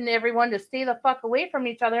God in everyone to stay the fuck away from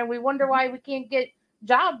each other, and we wonder why we can't get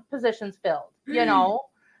job positions filled,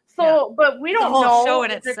 So, but we don't know. The whole show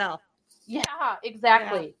in itself. Yeah,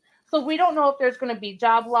 exactly. Yeah. So we don't know if there's going to be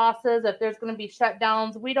job losses, if there's going to be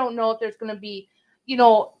shutdowns. We don't know if there's going to be,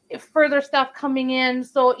 further stuff coming in.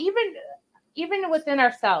 So even within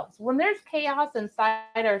ourselves, when there's chaos inside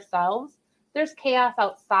ourselves, there's chaos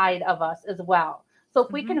outside of us as well. So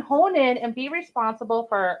if we can hone in and be responsible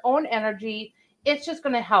for our own energy, it's just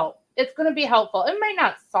going to help. It's going to be helpful. It might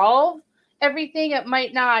not solve everything. It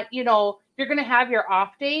might not, you're going to have your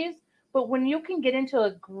off days. But when you can get into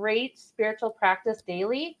a great spiritual practice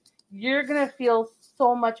daily, you're going to feel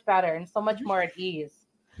so much better and so much more at ease.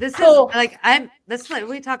 This is like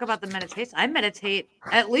we talk about the meditation. I meditate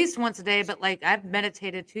at least once a day, but like I've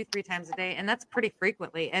meditated 2-3 times a day, and that's pretty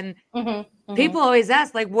frequently. And people always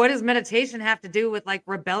ask, like, what does meditation have to do with like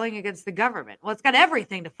rebelling against the government? Well, it's got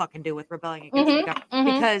everything to fucking do with rebelling against the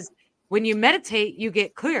government, because when you meditate, you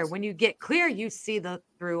get clear. When you get clear, you see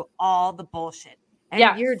through all the bullshit,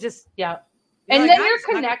 and you're just and then you're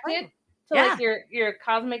connected to like your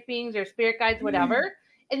cosmic beings, your spirit guides, whatever.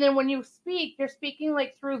 And then when you speak, you're speaking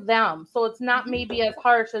like through them. So it's not maybe as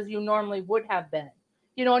harsh as you normally would have been,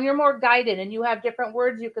 and you're more guided and you have different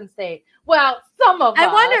words you can say. Well, some of I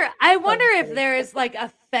wonder if there is like a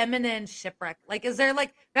feminine shipwreck. Like, is there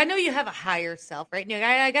like, I know you have a higher self, right?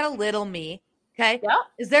 I got a little me. Okay. Yeah.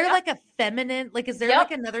 Is there like a feminine, like, is there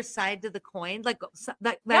like another side to the coin? Like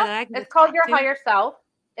that I can it's called your higher self.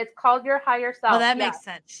 It's called your higher self. Well, that makes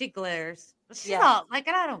sense. She glitters. She's all like,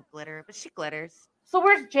 I don't glitter, but she glitters. So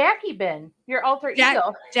where's Jackie been? Your alter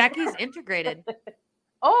ego. Jackie's integrated.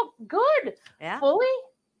 Oh, good. Yeah.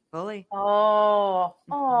 Fully. Oh,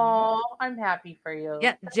 I'm happy for you.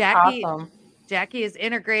 Yeah, That's awesome. Jackie is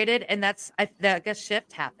integrated, and I guess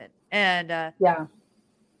shift happened. And yeah.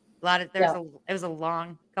 It was a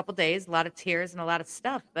long couple days, a lot of tears and a lot of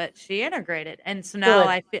stuff, but she integrated. And so now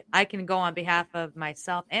I can go on behalf of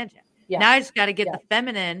myself and Jack. Yeah. Now I just got to get the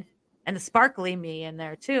feminine and the sparkly me in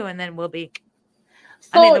there too. And then we'll be,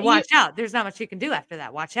 watch out. There's not much you can do after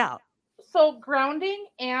that. Watch out. So grounding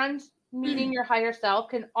and meeting your higher self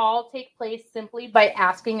can all take place simply by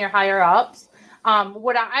asking your higher ups.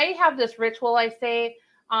 What I have this ritual, I say,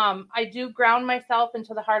 I do ground myself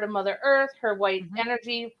into the heart of Mother Earth. Her white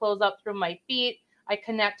energy flows up through my feet. I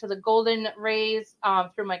connect to the golden rays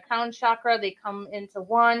through my crown chakra. They come into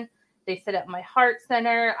one. They sit at my heart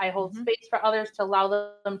center. I hold space for others to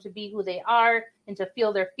allow them to be who they are and to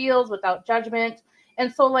feel their feels without judgment.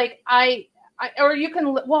 And so like or you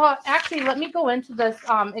can, well, actually, let me go into this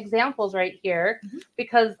examples right here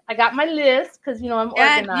because I got my list because, I'm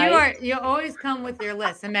organized. You always come with your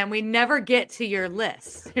list, and man, we never get to your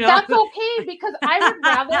list. That's okay because I would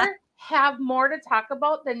rather have more to talk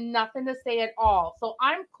about than nothing to say at all. So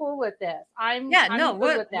I'm cool with this. I'm good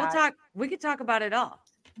with that. We'll talk. We could talk about it all.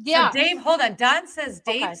 Yeah. So Dave, hold on. Don says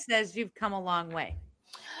Dave says you've come a long way.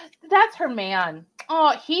 That's her man.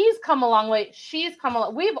 Oh, he's come a long way. She's come a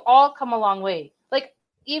long. We've all come a long way. Like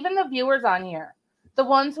even the viewers on here, the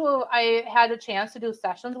ones who I had a chance to do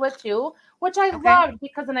sessions with too, which I loved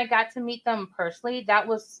because then I got to meet them personally. That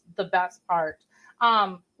was the best part.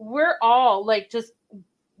 We're all like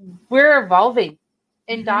we're evolving,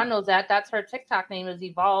 and Dawn knows that. That's her TikTok name is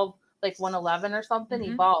Evolve, like 111 or something.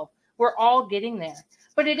 Evolve. We're all getting there,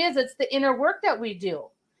 but it's the inner work that we do.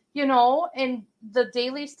 And the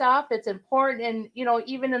daily stuff, it's important. And,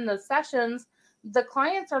 even in the sessions, the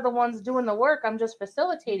clients are the ones doing the work. I'm just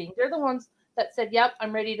facilitating. They're the ones that said, yep,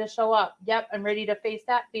 I'm ready to show up. Yep, I'm ready to face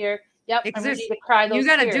that fear. Yep, I'm ready to cry those You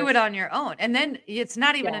got to tears. do it on your own. And then it's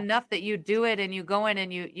not even enough that you do it and you go in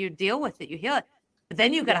and you deal with it, you heal it. But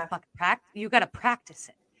then you got to fucking practice. You got to practice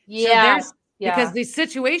it. Yeah. So because these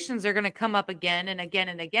situations are going to come up again and again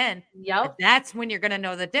and again. Yep. That's when you're going to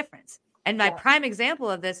know the difference. And my prime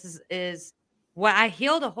example of this is when I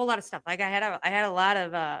healed a whole lot of stuff. Like I had a lot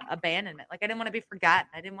of abandonment. Like I didn't want to be forgotten.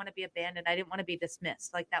 I didn't want to be abandoned. I didn't want to be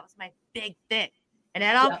dismissed. Like that was my big thing. And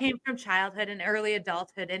it all came from childhood and early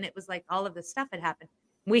adulthood. And it was like all of this stuff had happened.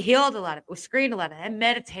 We healed a lot of it. We screened a lot of it. I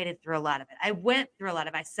meditated through a lot of it. I went through a lot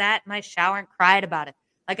of it. I sat in my shower and cried about it.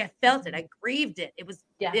 Like I felt it. I grieved it. It was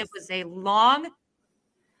a long,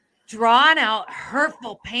 drawn out,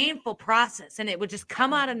 hurtful, painful process. And it would just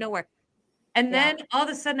come out of nowhere. And then all of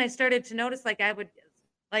a sudden I started to notice I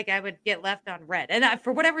would get left on red. And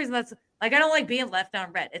for whatever reason, that's like, I don't like being left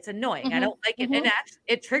on red. It's annoying. I don't like it. And actually,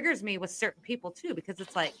 it triggers me with certain people too, because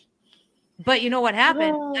it's like, but you know what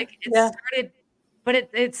happened? Like it started, but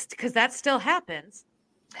it's because that still happens.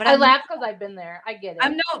 But I laugh because I've been there. I get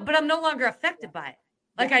it. But I'm no longer affected by it.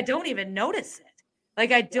 Like I don't even notice it.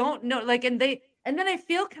 Like I don't know. Like, and then I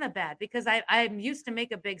feel kind of bad because I'm used to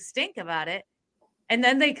make a big stink about it. And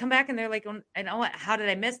then they come back and they're like, I know what, how did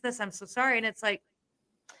I miss this? I'm so sorry. And it's like,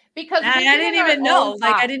 because I didn't even know,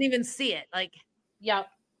 like, I didn't even see it. Like,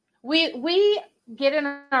 we get in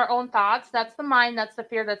our own thoughts. That's the mind. That's the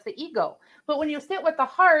fear. That's the ego. But when you sit with the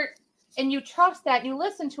heart and you trust that, you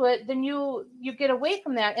listen to it, then you get away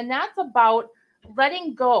from that. And that's about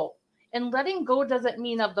letting go. And letting go doesn't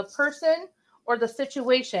mean of the person or the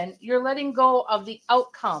situation. You're letting go of the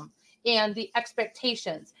outcome and the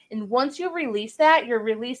expectations. And once you release that, you're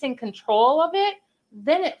releasing control of it,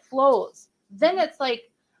 then it flows. Then it's like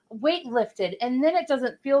weight lifted, and then it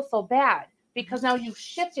doesn't feel so bad because now you've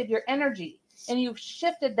shifted your energy and you've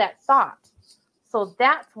shifted that thought. So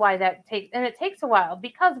that's why it takes a while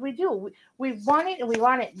because we want it and we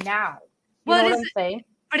want it now. You know what I'm saying?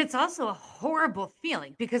 But it's also a horrible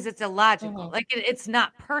feeling because it's illogical. Like it's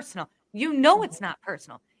not personal. It's not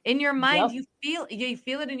personal. In your mind, you feel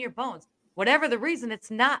it in your bones. Whatever the reason, it's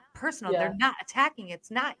not personal. They're not attacking. It's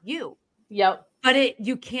not you. Yep. But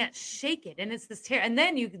you can't shake it. And it's this tear. And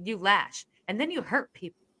then you lash. And then you hurt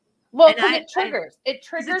people. Well, because it triggers. It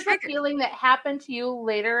triggers a feeling that happened to you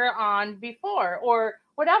later on before or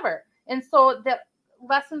whatever. And so the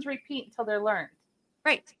lessons repeat until they're learned.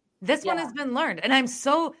 Right. This one has been learned. And I'm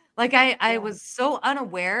so, like, I was so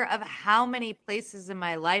unaware of how many places in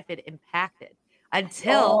my life it impacted.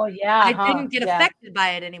 Until I didn't get affected by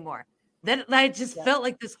it anymore. Then I just felt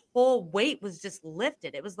like this whole weight was just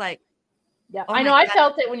lifted. It was like, I know. I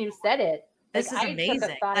felt it when you said it. This is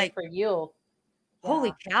amazing. Like for you,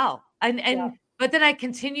 holy cow! And but then I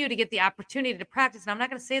continue to get the opportunity to practice. And I'm not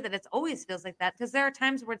going to say that it always feels like that because there are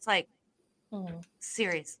times where it's like,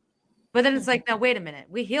 serious. But then it's like, now wait a minute,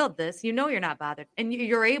 we healed this. You know, you're not bothered, and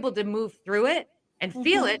you're able to move through it and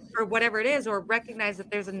feel it for whatever it is, or recognize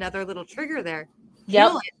that there's another little trigger there.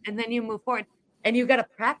 Feel it, and then you move forward. And you got to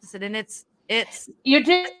practice it, and it's you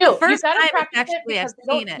do. The first you time practice actually it because I've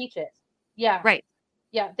they seen don't it. teach it. Yeah, right.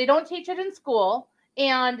 Yeah, they don't teach it in school,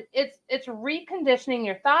 and it's reconditioning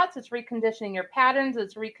your thoughts, it's reconditioning your patterns,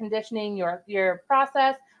 it's reconditioning your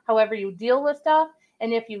process, however you deal with stuff.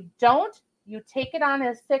 And if you don't, you take it on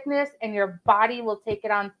as sickness, and your body will take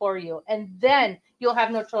it on for you, and then you'll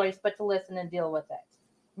have no choice but to listen and deal with it.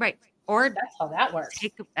 Right. Or that's how that works.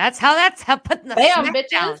 That's how putting the bam, bitches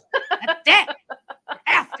down. That's it.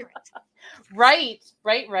 After it. Right.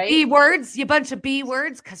 B words, you bunch of B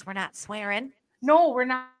words, because we're not swearing. No, we're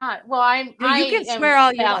not. Well, you can swear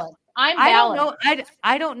all you want. I'm balanced.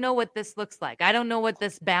 I don't know what this looks like. I don't know what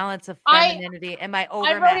this balance of femininity and my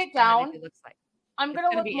over masculinity looks like. I'm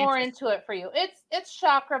gonna look more into it for you. It's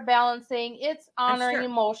chakra balancing. It's honoring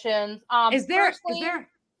emotions. Is there?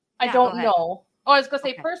 I don't know. Oh, I was gonna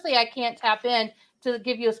say personally, I can't tap in to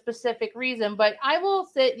give you a specific reason, but I will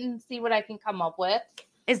sit and see what I can come up with.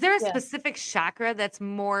 Is there a specific chakra that's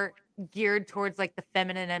more geared towards like the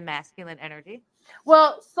feminine and masculine energy?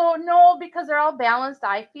 Well, so no, because they're all balanced,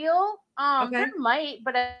 I feel. There might,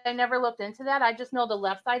 but I never looked into that. I just know the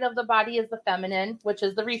left side of the body is the feminine, which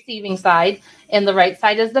is the receiving side, and the right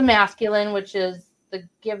side is the masculine, which is the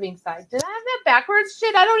giving side. Did I have that backwards?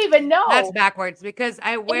 Shit, I don't even know. That's backwards because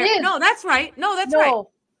I wear. No, that's right. No, that's right.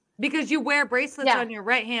 Because you wear bracelets on your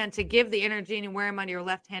right hand to give the energy, and you wear them on your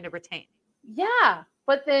left hand to retain. Yeah,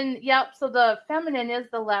 but then so the feminine is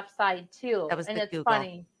the left side too. That was and the it's Google.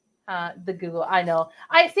 Funny. The Google. I know.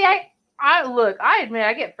 I look. I admit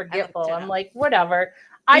I get forgetful. I'm like whatever.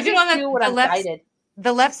 I just do what I'm guided.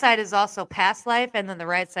 The left side is also past life, and then the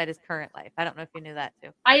right side is current life. I don't know if you knew that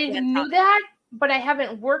too. I knew that, but I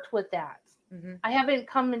haven't worked with that. Mm-hmm. I haven't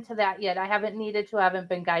come into that yet. I haven't needed to. I haven't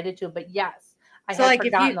been guided to. But yes, I have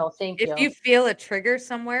forgotten though. Thank you. If you feel a trigger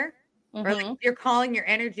somewhere, or like you're calling your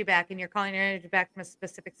energy back, and you're calling your energy back from a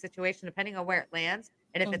specific situation, depending on where it lands,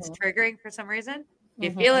 and if it's triggering for some reason,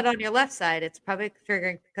 if you feel it on your left side, it's probably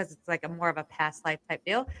triggering because it's like a more of a past life type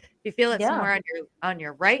deal. If you feel it somewhere on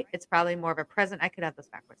your right, it's probably more of a present. I could have this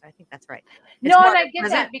backwards. I think that's right. No, and I get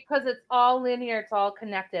that because it's all linear. It's all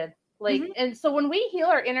connected. Like, and so when we heal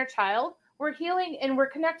our inner child, we're healing and we're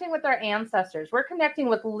connecting with our ancestors. We're connecting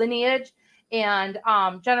with lineage and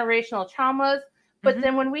generational traumas. But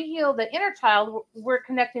then when we heal the inner child, we're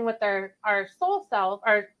connecting with our soul self,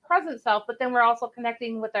 our present self, but then we're also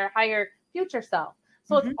connecting with our higher future self.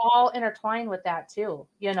 So it's all intertwined with that too,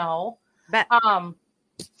 you know?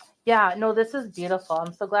 Yeah, no, this is beautiful.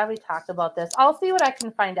 I'm so glad we talked about this. I'll see what I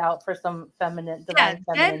can find out for some feminine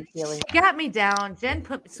healing. She got me down. Jen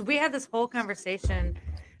so we had this whole conversation.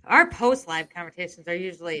 Our post-live conversations are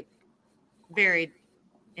usually very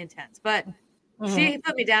intense, but she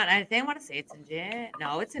put me down. I think I want to say it's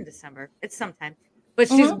it's in December. It's sometime. But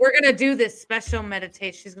we're gonna do this special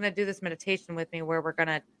meditation. She's gonna do this meditation with me where we're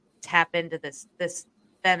gonna tap into this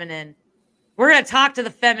feminine. We're gonna talk to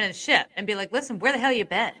the feminine ship and be like, listen, where the hell you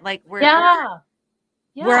been? Like we're out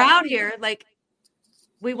here. Like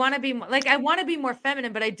we want to be like I want to be more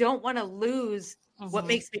feminine, but I don't want to lose what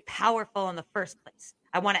makes me powerful in the first place.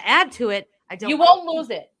 I want to add to it. You won't lose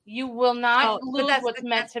it. You will not lose what's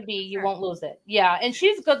meant to be. You won't lose it. Yeah. And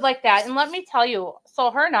she's good like that. And let me tell you,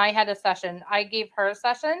 so her and I had a session. I gave her a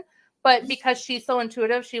session, but because she's so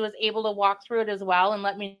intuitive, she was able to walk through it as well and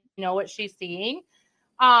let me know what she's seeing.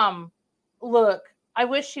 Look, I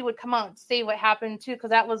wish she would come out and say what happened too, because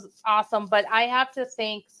that was awesome. But I have to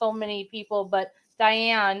thank so many people. But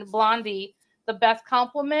Diane, Blondie, the best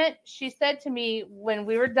compliment, she said to me when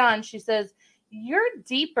we were done, she says, "You're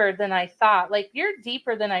deeper than I thought. Like you're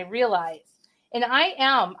deeper than I realized." And I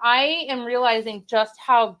am realizing just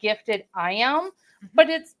how gifted I am. But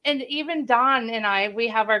and even Dawn and I, we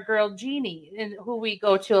have our girl Jeannie, and who we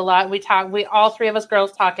go to a lot. We all three of us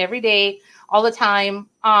girls talk every day, all the time.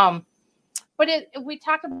 But we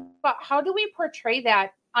talk about how do we portray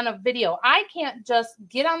that on a video? I can't just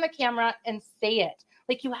get on the camera and say it.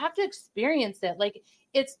 Like you have to experience it. Like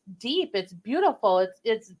it's deep, it's beautiful,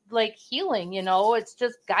 it's like healing, you know, it's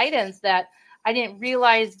just guidance that I didn't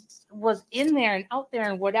realize was in there and out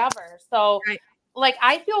there and whatever. So like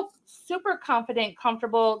I feel super confident,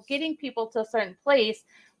 comfortable getting people to a certain place.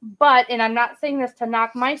 And I'm not saying this to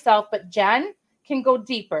knock myself, but Jen can go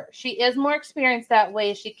deeper. She is more experienced that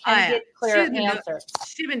way. She can get clearer answers.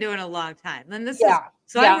 She's been doing it a long time. Then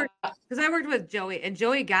I worked with Joey, and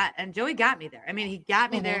Joey got me there. I mean, he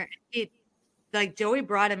got me there. Joey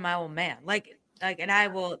brought in my old man. And I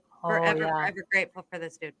will forever grateful for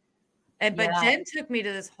this dude. But Jen took me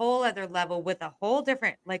to this whole other level with a whole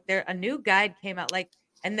different, like a new guide came out, like,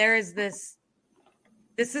 and there is this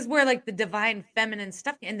is where like the divine feminine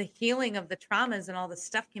stuff and the healing of the traumas and all the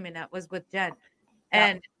stuff came in that was with Jen.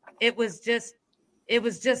 And it was just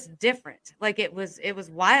different. Like it was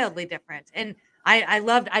wildly different. And I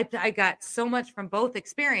loved, I got so much from both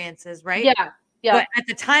experiences. Right. Yeah. But at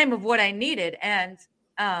the time of what I needed. And,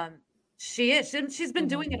 she's been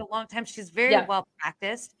doing it a long time. She's very well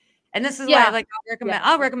practiced. And this is why like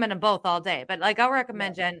I'll recommend them both all day, but like I'll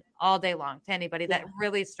recommend Jen all day long to anybody that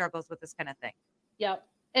really struggles with this kind of thing. Yep.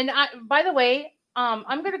 And by the way,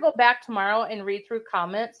 I'm going to go back tomorrow and read through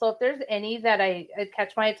comments. So if there's any that I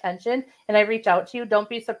catch my attention and I reach out to you, don't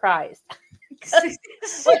be surprised. I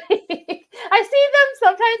see them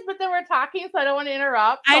sometimes, but then we're talking, so I don't want to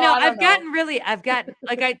interrupt. So I know. I've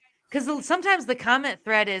gotten because sometimes the comment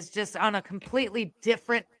thread is just on a completely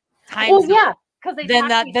different time. Oh yeah, because than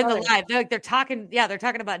the live. They're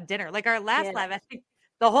talking about dinner. Like our last live, I think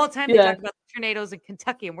the whole time they talked about the tornadoes in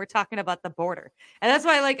Kentucky, and we're talking about the border. And that's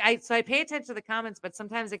why I pay attention to the comments, but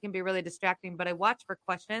sometimes it can be really distracting. But I watch for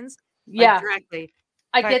questions directly.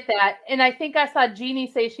 I get that. And I think I saw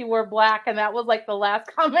Jeannie say she wore black, and that was like the last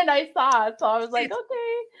comment I saw. So I was like,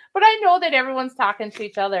 okay. But I know that everyone's talking to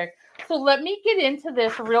each other. So let me get into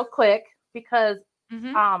this real quick because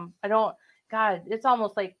it's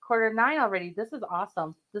almost like 8:45 already. This is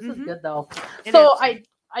awesome. This is good though.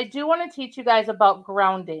 I do want to teach you guys about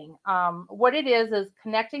grounding. What it is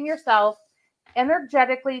connecting yourself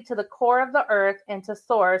energetically to the core of the earth and to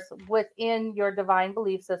source within your divine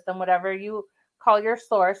belief system, whatever you call your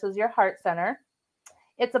source is your heart center.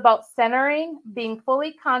 It's about centering, being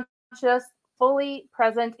fully conscious, fully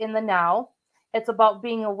present in the now. It's about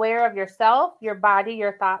being aware of yourself, your body,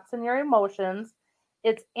 your thoughts, and your emotions.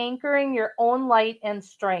 It's anchoring your own light and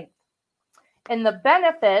strength. And the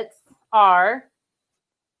benefits are,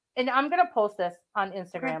 and I'm going to post this on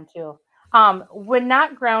Instagram too. When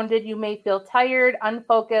not grounded, you may feel tired,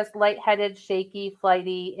 unfocused, lightheaded, shaky,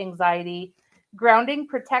 flighty, anxiety. Grounding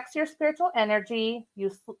protects your spiritual energy.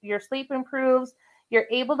 Your sleep improves. You're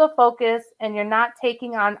able to focus, and you're not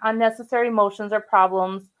taking on unnecessary emotions or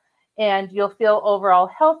problems, and you'll feel overall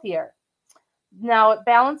healthier. Now, it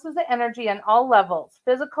balances the energy on all levels: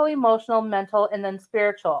 physical, emotional, mental, and then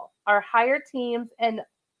spiritual. Our higher teams and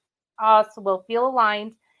us will feel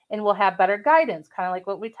aligned and will have better guidance, kind of like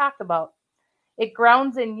what we talked about. It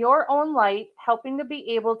grounds in your own light, helping to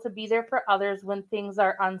be able to be there for others when things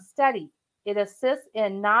are unsteady. It assists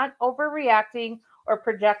in not overreacting or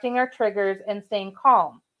projecting our triggers and staying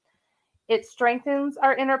calm. It strengthens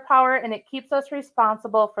our inner power, and it keeps us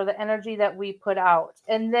responsible for the energy that we put out.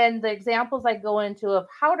 And then the examples I go into of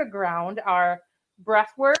how to ground are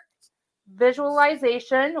breath work,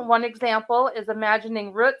 visualization. One example is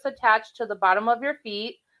imagining roots attached to the bottom of your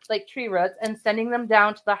feet, like tree roots, and sending them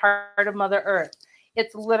down to the heart of Mother Earth.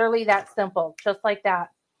 It's literally that simple, just like that.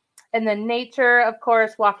 And then nature, of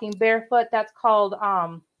course, walking barefoot. That's called,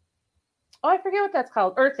 I forget what that's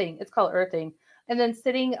called. Earthing. It's called earthing. And then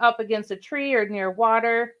sitting up against a tree or near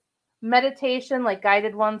water. Meditation, like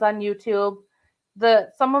guided ones on YouTube.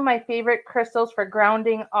 Some of my favorite crystals for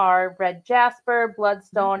grounding are red jasper,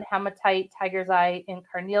 bloodstone, hematite, tiger's eye, and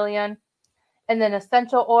carnelian. And then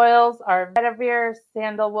essential oils are vetiver,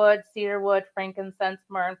 sandalwood, cedarwood, frankincense,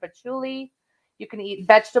 myrrh, and patchouli. You can eat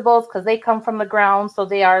vegetables because they come from the ground, so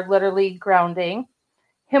they are literally grounding.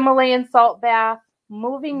 Himalayan salt bath,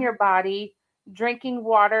 moving your body, drinking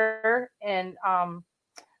water, and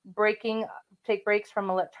take breaks from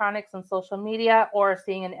electronics and social media, or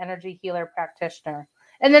seeing an energy healer practitioner.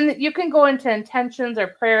 And then you can go into intentions or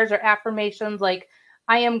prayers or affirmations like,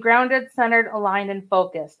 I am grounded, centered, aligned, and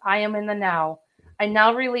focused. I am in the now. I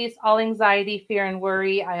now release all anxiety, fear, and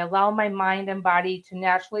worry. I allow my mind and body to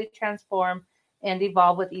naturally transform and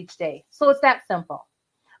evolve with each day. So it's that simple.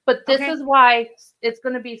 But this is why it's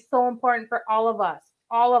going to be so important for all of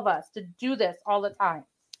us to do this all the time.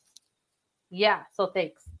 Yeah. So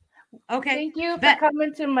thanks. Okay. Thank you for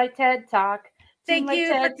coming to my TED Talk. Thank you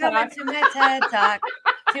for coming to my TED Talk.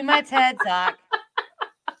 To my TED Talk.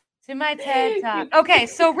 To my TED Talk. Okay.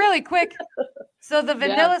 So really quick. So the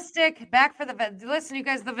vanilla stick, back for listen, you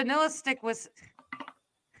guys, the vanilla stick's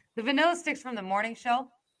from the morning show.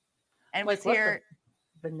 And was here.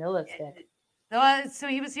 Vanilla stick. So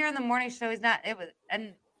he was here in the morning show. He's not. It was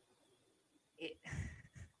and.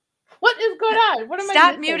 What is going on? What am I?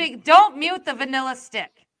 Stop muting! Don't mute the vanilla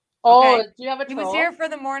stick. Oh, okay? Do you have a troll? He was here for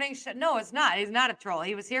the morning show. No, it's not. He's not a troll.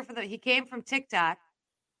 He was here he came from TikTok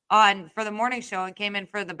for the morning show and came in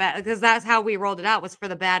for the bad, because that's how we rolled it out, was for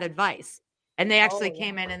the bad advice. And they actually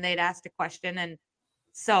came in and they'd asked a question, and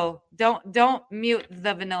So don't mute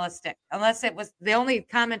the vanilla stick unless it was the only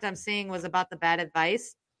comment I'm seeing was about the bad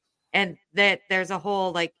advice, and that there's a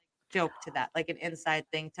whole like joke to that, like an inside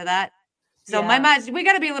thing to that. So my mind, we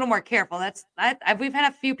got to be a little more careful. We've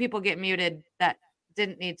had a few people get muted that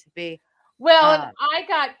didn't need to be. Well, I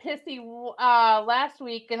got pissy last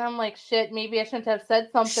week, and I'm like, shit, maybe I shouldn't have said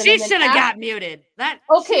something. She should have got muted.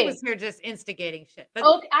 She was here just instigating shit. But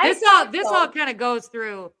this all kind of goes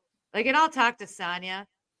through. Like, and I'll talk to Sonia,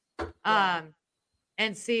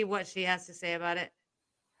 and see what she has to say about it.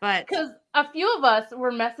 But because a few of us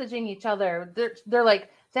were messaging each other, they're like,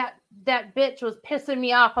 that bitch was pissing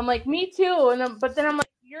me off. I'm like, me too. But then I'm like,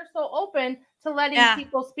 you're so open to letting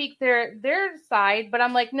people speak their side. But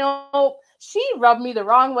I'm like, no, she rubbed me the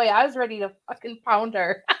wrong way. I was ready to fucking pound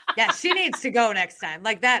her. Yeah, she needs to go next time.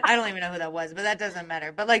 Like that, I don't even know who that was, but that doesn't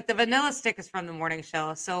matter. But like the vanilla stick is from the morning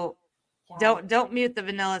show, so don't mute the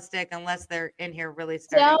vanilla stick unless they're in here really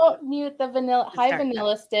starting. Don't mute the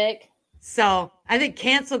vanilla stick. So I think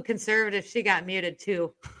canceled conservative. She got muted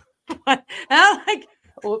too. And I'm like,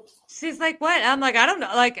 oops. She's like, what? I'm like, I don't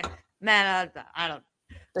know. Like, man, I don't.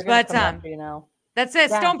 But that's it.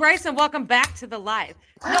 Yeah. Stone Bryson, welcome back to the live.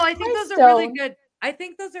 No, I think those are really good. I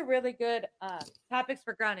think those are really good topics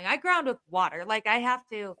for grounding. I ground with water. Like I have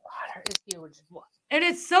to. Water is huge. And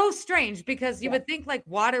it's so strange because you would think like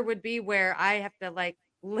water would be where I have to like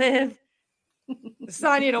live.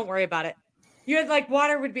 Sonia, don't worry about it. You had like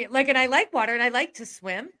water would be like, and I like water and I like to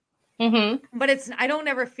swim, but I don't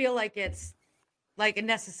ever feel like it's like a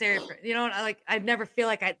necessary for, like I never feel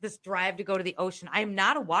like this drive to go to the ocean. I'm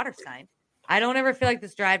not a water sign. I don't ever feel like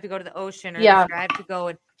this drive to go to the ocean or this drive to go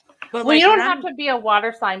and. But well, you don't have to be a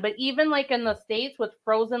water sign, but even like in the States with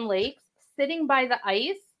frozen lakes, sitting by the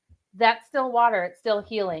ice, that's still water. It's still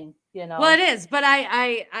healing, Well, it is, but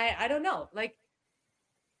I don't know, like.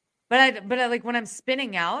 But I like when I'm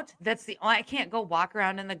spinning out, I can't go walk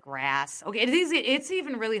around in the grass. Okay. It's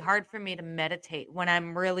even really hard for me to meditate when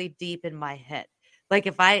I'm really deep in my head. Like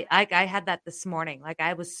if I had that this morning, like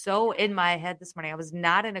I was so in my head this morning, I was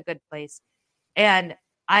not in a good place. And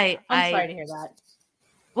I'm sorry to hear that.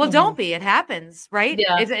 Well, don't be, it happens, right?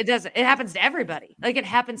 Yeah. It does. It happens to everybody. Like it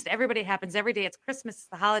happens to everybody. It happens every day. It's Christmas, it's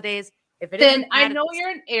the holidays. If it then I know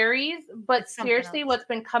you're an Aries, but seriously, what's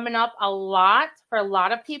been coming up a lot for a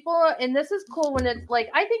lot of people, and this is cool when it's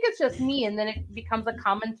like, I think it's just me, and then it becomes a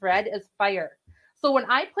common thread, is fire. So when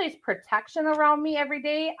I place protection around me every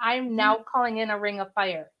day, I'm now calling in a ring of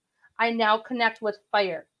fire. I now connect with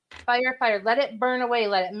fire. Fire, fire. Let it burn away.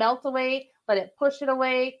 Let it melt away. Let it push it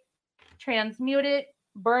away. Transmute it.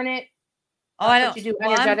 Burn it. Oh, I know. What you do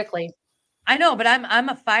energetically. I know, but I'm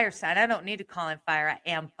a fire sign. I don't need to call in fire. I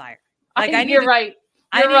am fire. Like you're right.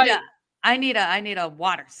 I need a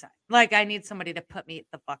water sign. Like I need somebody to put me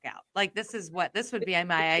the fuck out. Like this would be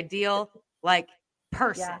my ideal like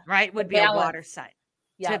person, right? Would be a water sign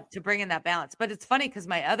to bring in that balance. But it's funny because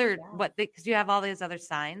my other because you have all these other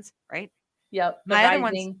signs, right? Yep. My other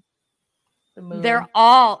ones, the moon. They're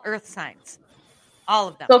all earth signs, all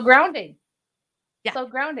of them. So grounding. Yeah. So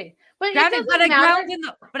grounding. But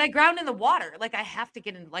I ground in the water. Like I have to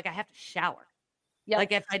get in. Like I have to shower. Yeah.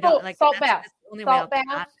 Like if I don't like salt bath.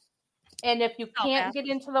 And if you can't get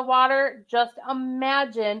into the water, just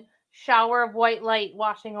imagine shower of white light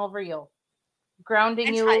washing over you,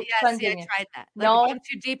 grounding you. I tried that. Like, no, if I'm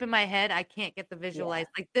too deep in my head, I can't get the visualize.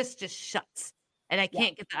 Like this just shuts, and I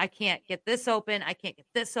can't get this open. I can't get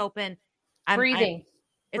this open. Breathing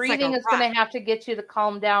is going to have to get you to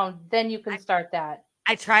calm down. Then you can start that.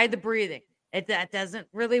 I tried the breathing. That doesn't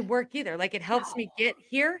really work either. Like it helps me get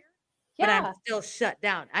here. But I'm still shut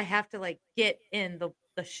down. I have to like get in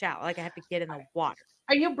the shower. Like I have to get in the water.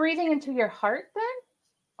 Are you breathing into your heart then?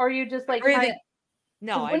 Or are you just like breathing?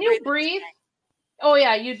 No. When you breathe,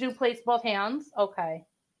 you do place both hands. Okay.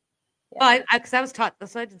 Yeah. Well, because I was taught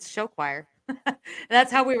that's why I did show choir.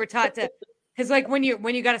 That's how we were taught to. Because like when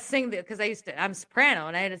you got to sing because I'm soprano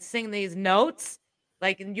and I had to sing these notes,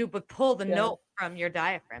 like and you would pull the note from your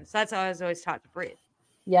diaphragm. So that's how I was always taught to breathe.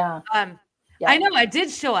 Yeah. I know I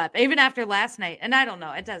did show up even after last night, and I don't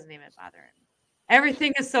know. It doesn't even bother me.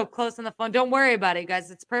 Everything is so close on the phone. Don't worry about it,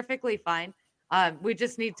 guys. It's perfectly fine. We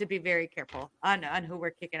just need to be very careful on who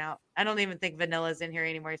we're kicking out. I don't even think Vanilla's in here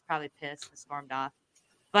anymore. He's probably pissed and stormed off.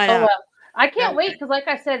 But I can't wait because, like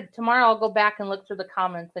I said, tomorrow I'll go back and look through the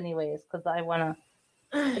comments anyways because I want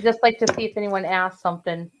to. I just like to see if anyone asks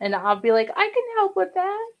something, and I'll be like, I can help with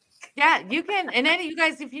that. Yeah, you can. And any you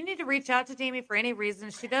guys, if you need to reach out to Jamie for any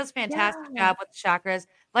reason, she does a fantastic job with the chakras.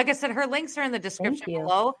 Like I said, her links are in the description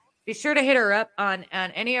below. Be sure to hit her up on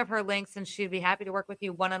any of her links, and she'd be happy to work with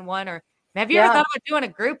you one-on-one or Have you ever thought about doing a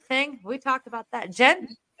group thing? We talked about that.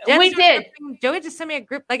 We did. Joey just sent me a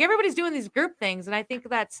group. Like everybody's doing these group things, and I think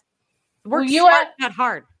that's work smart, not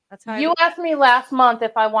hard. That's how you asked me last month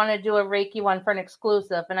if I want to do a Reiki one for an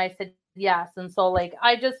exclusive, and I said yes. And so like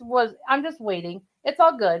I'm just waiting. It's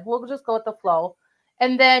all good. We'll just go with the flow.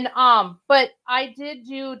 And then but I did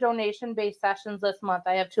do donation-based sessions this month.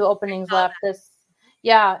 I have 2 openings left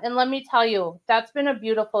and let me tell you, that's been a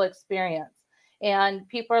beautiful experience. And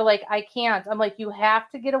people are like, I can't. I'm like, you have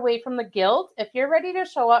to get away from the guilt. If you're ready to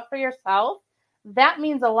show up for yourself, that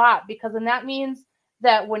means a lot, because then that means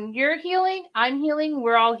that when you're healing, I'm healing,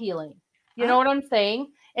 we're all healing. You know what I'm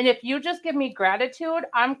saying? And if you just give me gratitude,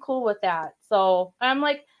 I'm cool with that. So I'm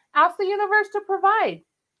like, ask the universe to provide.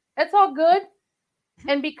 It's all good.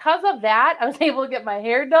 And because of that, I was able to get my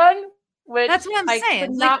hair done. Which that's what I'm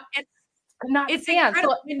saying. It's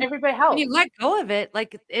incredible. So everybody helps. When you let go of it,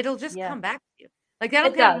 like it'll just come back to you. Like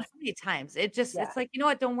that'll happen so many times. It's like, you know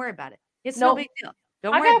what? Don't worry about it. It's no big deal.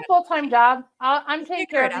 Don't worry. I got a full-time job. I'm taking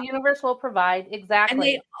care of it. The universe will provide. Exactly. And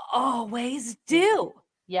they always do.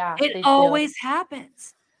 Yeah. It always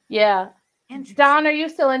happens. Yeah. Dawn, are you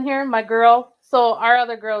still in here? My girl. So our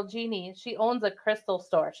other girl, Jeannie, she owns a crystal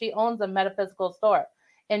store. She owns a metaphysical store.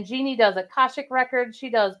 And Jeannie does Akashic records. She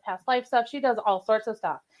does past life stuff. She does all sorts of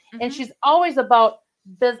stuff. Mm-hmm. And she's always about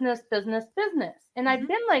business. And I've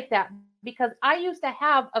been like that because I used to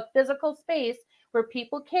have a physical space where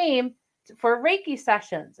people came for Reiki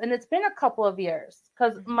sessions. And it's been a couple of years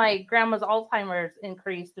because my grandma's Alzheimer's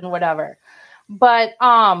increased and whatever. But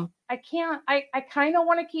I kind of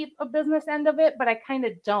want to keep a business end of it, but I kind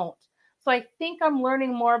of don't. So I think I'm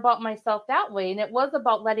learning more about myself that way. And it was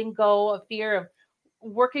about letting go of fear of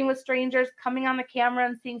working with strangers, coming on the camera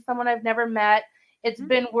and seeing someone I've never met. It's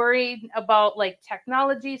been worried about like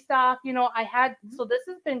technology stuff. You know, so this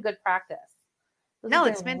has been good practice.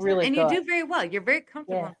 It's been really good. And you do very well. You're very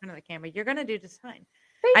comfortable in front of the camera. You're going to do just fine.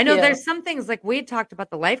 Thank you. There's some things like we talked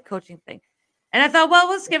about the life coaching thing. And I thought, well,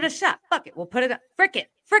 let's give it a shot. Fuck it. We'll put it up. Frick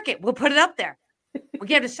it. We'll put it up there. We'll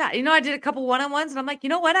give it a shot. You know, I did a couple one-on-ones and I'm like, you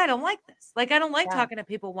know what? I don't like this. Like, I don't like talking to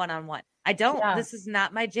people one-on-one. I don't. Yeah. This is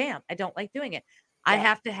not my jam. I don't like doing it. Yeah. I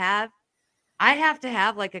have to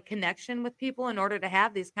have like a connection with people in order to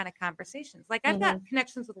have these kind of conversations. Like I've got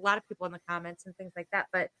connections with a lot of people in the comments and things like that.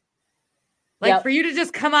 But like for you to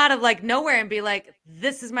just come out of like nowhere and be like,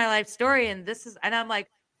 this is my life story. And I'm like,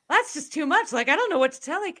 that's just too much. Like, I don't know what to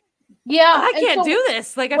tell. Like, I can't do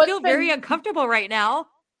this. Like, I feel very uncomfortable right now.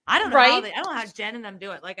 I don't know I don't know how Jen and them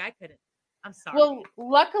do it. Like, I couldn't. I'm sorry. Well,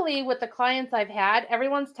 luckily with the clients I've had,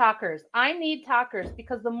 everyone's talkers. I need talkers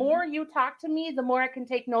because the more you talk to me, the more I can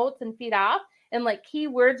take notes and feed off, and like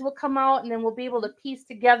keywords will come out, and then we'll be able to piece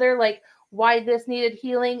together like why this needed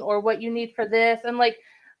healing or what you need for this. And like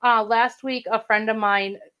last week, a friend of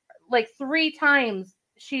mine, like 3 times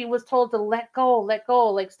she was told to let go,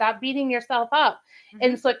 like stop beating yourself up.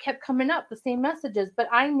 And so it kept coming up, the same messages, but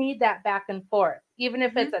I need that back and forth, even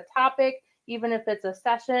if it's a topic, even if it's a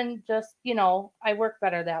session, just, you know, I work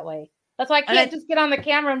better that way. That's why I can't just get on the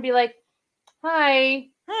camera and be like, hi.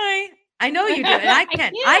 I know you do. And I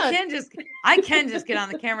can just get on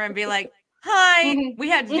the camera and be like, hi. We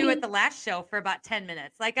had to do it the last show for about 10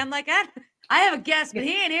 minutes. Like, I'm like, I have a guest, but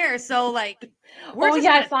he ain't here. So like,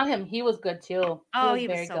 I saw him. He was good too. He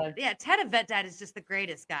was so good. Yeah. Ted Vetdad is just the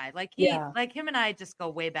greatest guy. Like like him and I just go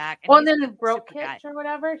way back. And then Brokitch or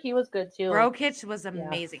whatever, he was good too. Brokitch was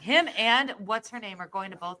amazing. Him and what's her name are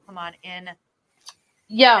going to both come on in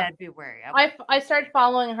February. I started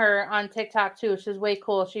following her on TikTok too. She's way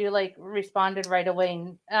cool. She like responded right away.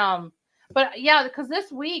 But yeah, because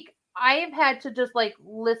this week I've had to just like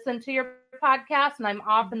listen to your podcast and I'm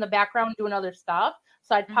off in the background doing other stuff.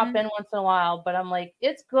 So I'd pop in once in a while, but I'm like,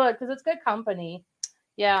 it's good because it's good company.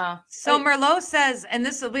 Yeah. So Merlot says, and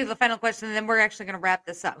this will be the final question, and then we're actually going to wrap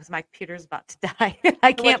this up because my computer's about to die.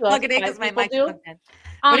 I can't plug it in because my mic's plugged in.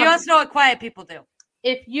 But he wants to know what quiet people do.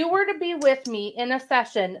 If you were to be with me in a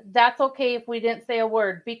session, that's okay if we didn't say a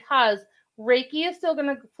word, because Reiki is still going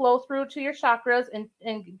to flow through to your chakras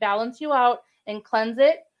and balance you out and cleanse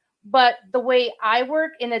it. But the way I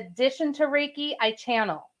work, in addition to Reiki, I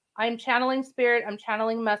channel. I'm channeling spirit. I'm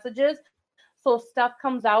channeling messages. So stuff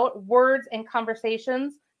comes out, words and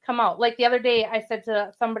conversations come out. Like the other day, I said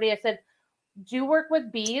to somebody, I said, do you work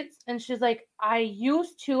with beads? And she's like, I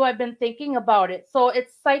used to. I've been thinking about it. So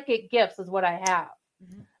it's psychic gifts is what I have.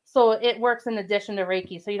 So it works in addition to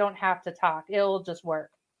Reiki. So you don't have to talk. It'll just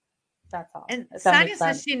work. That's all. And Sonia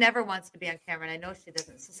says she never wants to be on camera, and I know she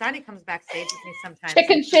doesn't. So Sonia comes backstage with me sometimes.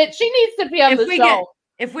 Chicken shit. She needs to be on the show.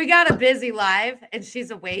 if we got a busy live and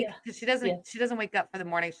she's awake, because she doesn't wake up for the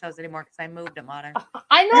morning shows anymore because I moved them on her.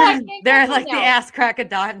 I know. They're like the ass crack of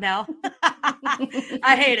dawn now.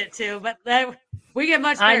 I hate it too, but we get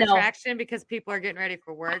much better traction because people are getting ready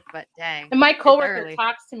for work. But dang. And my coworker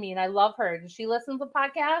talks to me, and I love her. And she listens to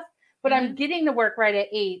podcasts, but I'm getting to work right at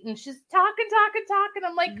 8, and she's talking.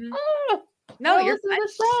 I'm like, oh, no, you're.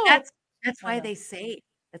 That's why they say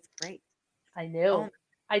that's great. I know.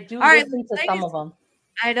 I do listen to some of them.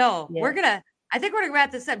 I know. Yeah. I think we're gonna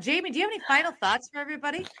wrap this up. Jamie, do you have any final thoughts for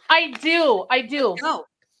everybody? I do.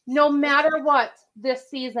 No matter what this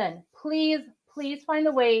season, please find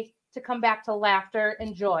a way to come back to laughter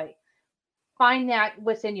and joy. Find that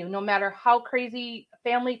within you. No matter how crazy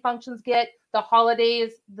family functions get, the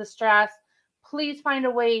holidays, the stress, please find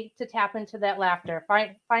a way to tap into that laughter.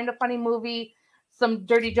 Find a funny movie, some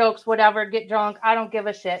dirty jokes, whatever, get drunk. I don't give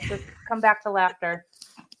a shit. Just come back to laughter.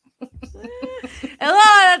 Hello,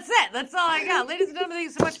 that's it. That's all I got. Ladies and gentlemen, thank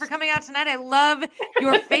you so much for coming out tonight. I love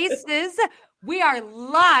your faces. We are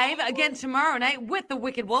live again tomorrow night with the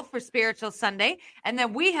Wicked Wolf for Spiritual Sunday. And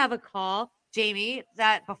then we have a call, Jamie,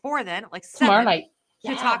 that before then, like 7, tomorrow night,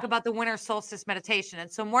 to talk about the winter solstice meditation.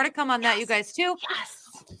 And so more to come on that, you guys, too.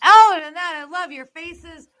 Other than that, I love your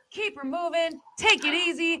faces. Keep her moving. Take it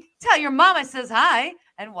easy. Tell your mama says hi.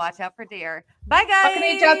 And watch out for deer. Bye, guys.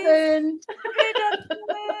 Okay, Justin.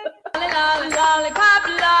 Lollipop,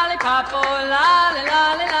 lollipop, oh, lolly,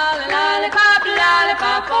 lolly, lolly, lollipop,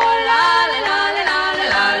 lollipop, oh, lolly, lolly, lolly,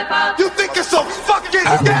 lollipop. You think you're so fucking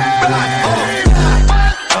gay?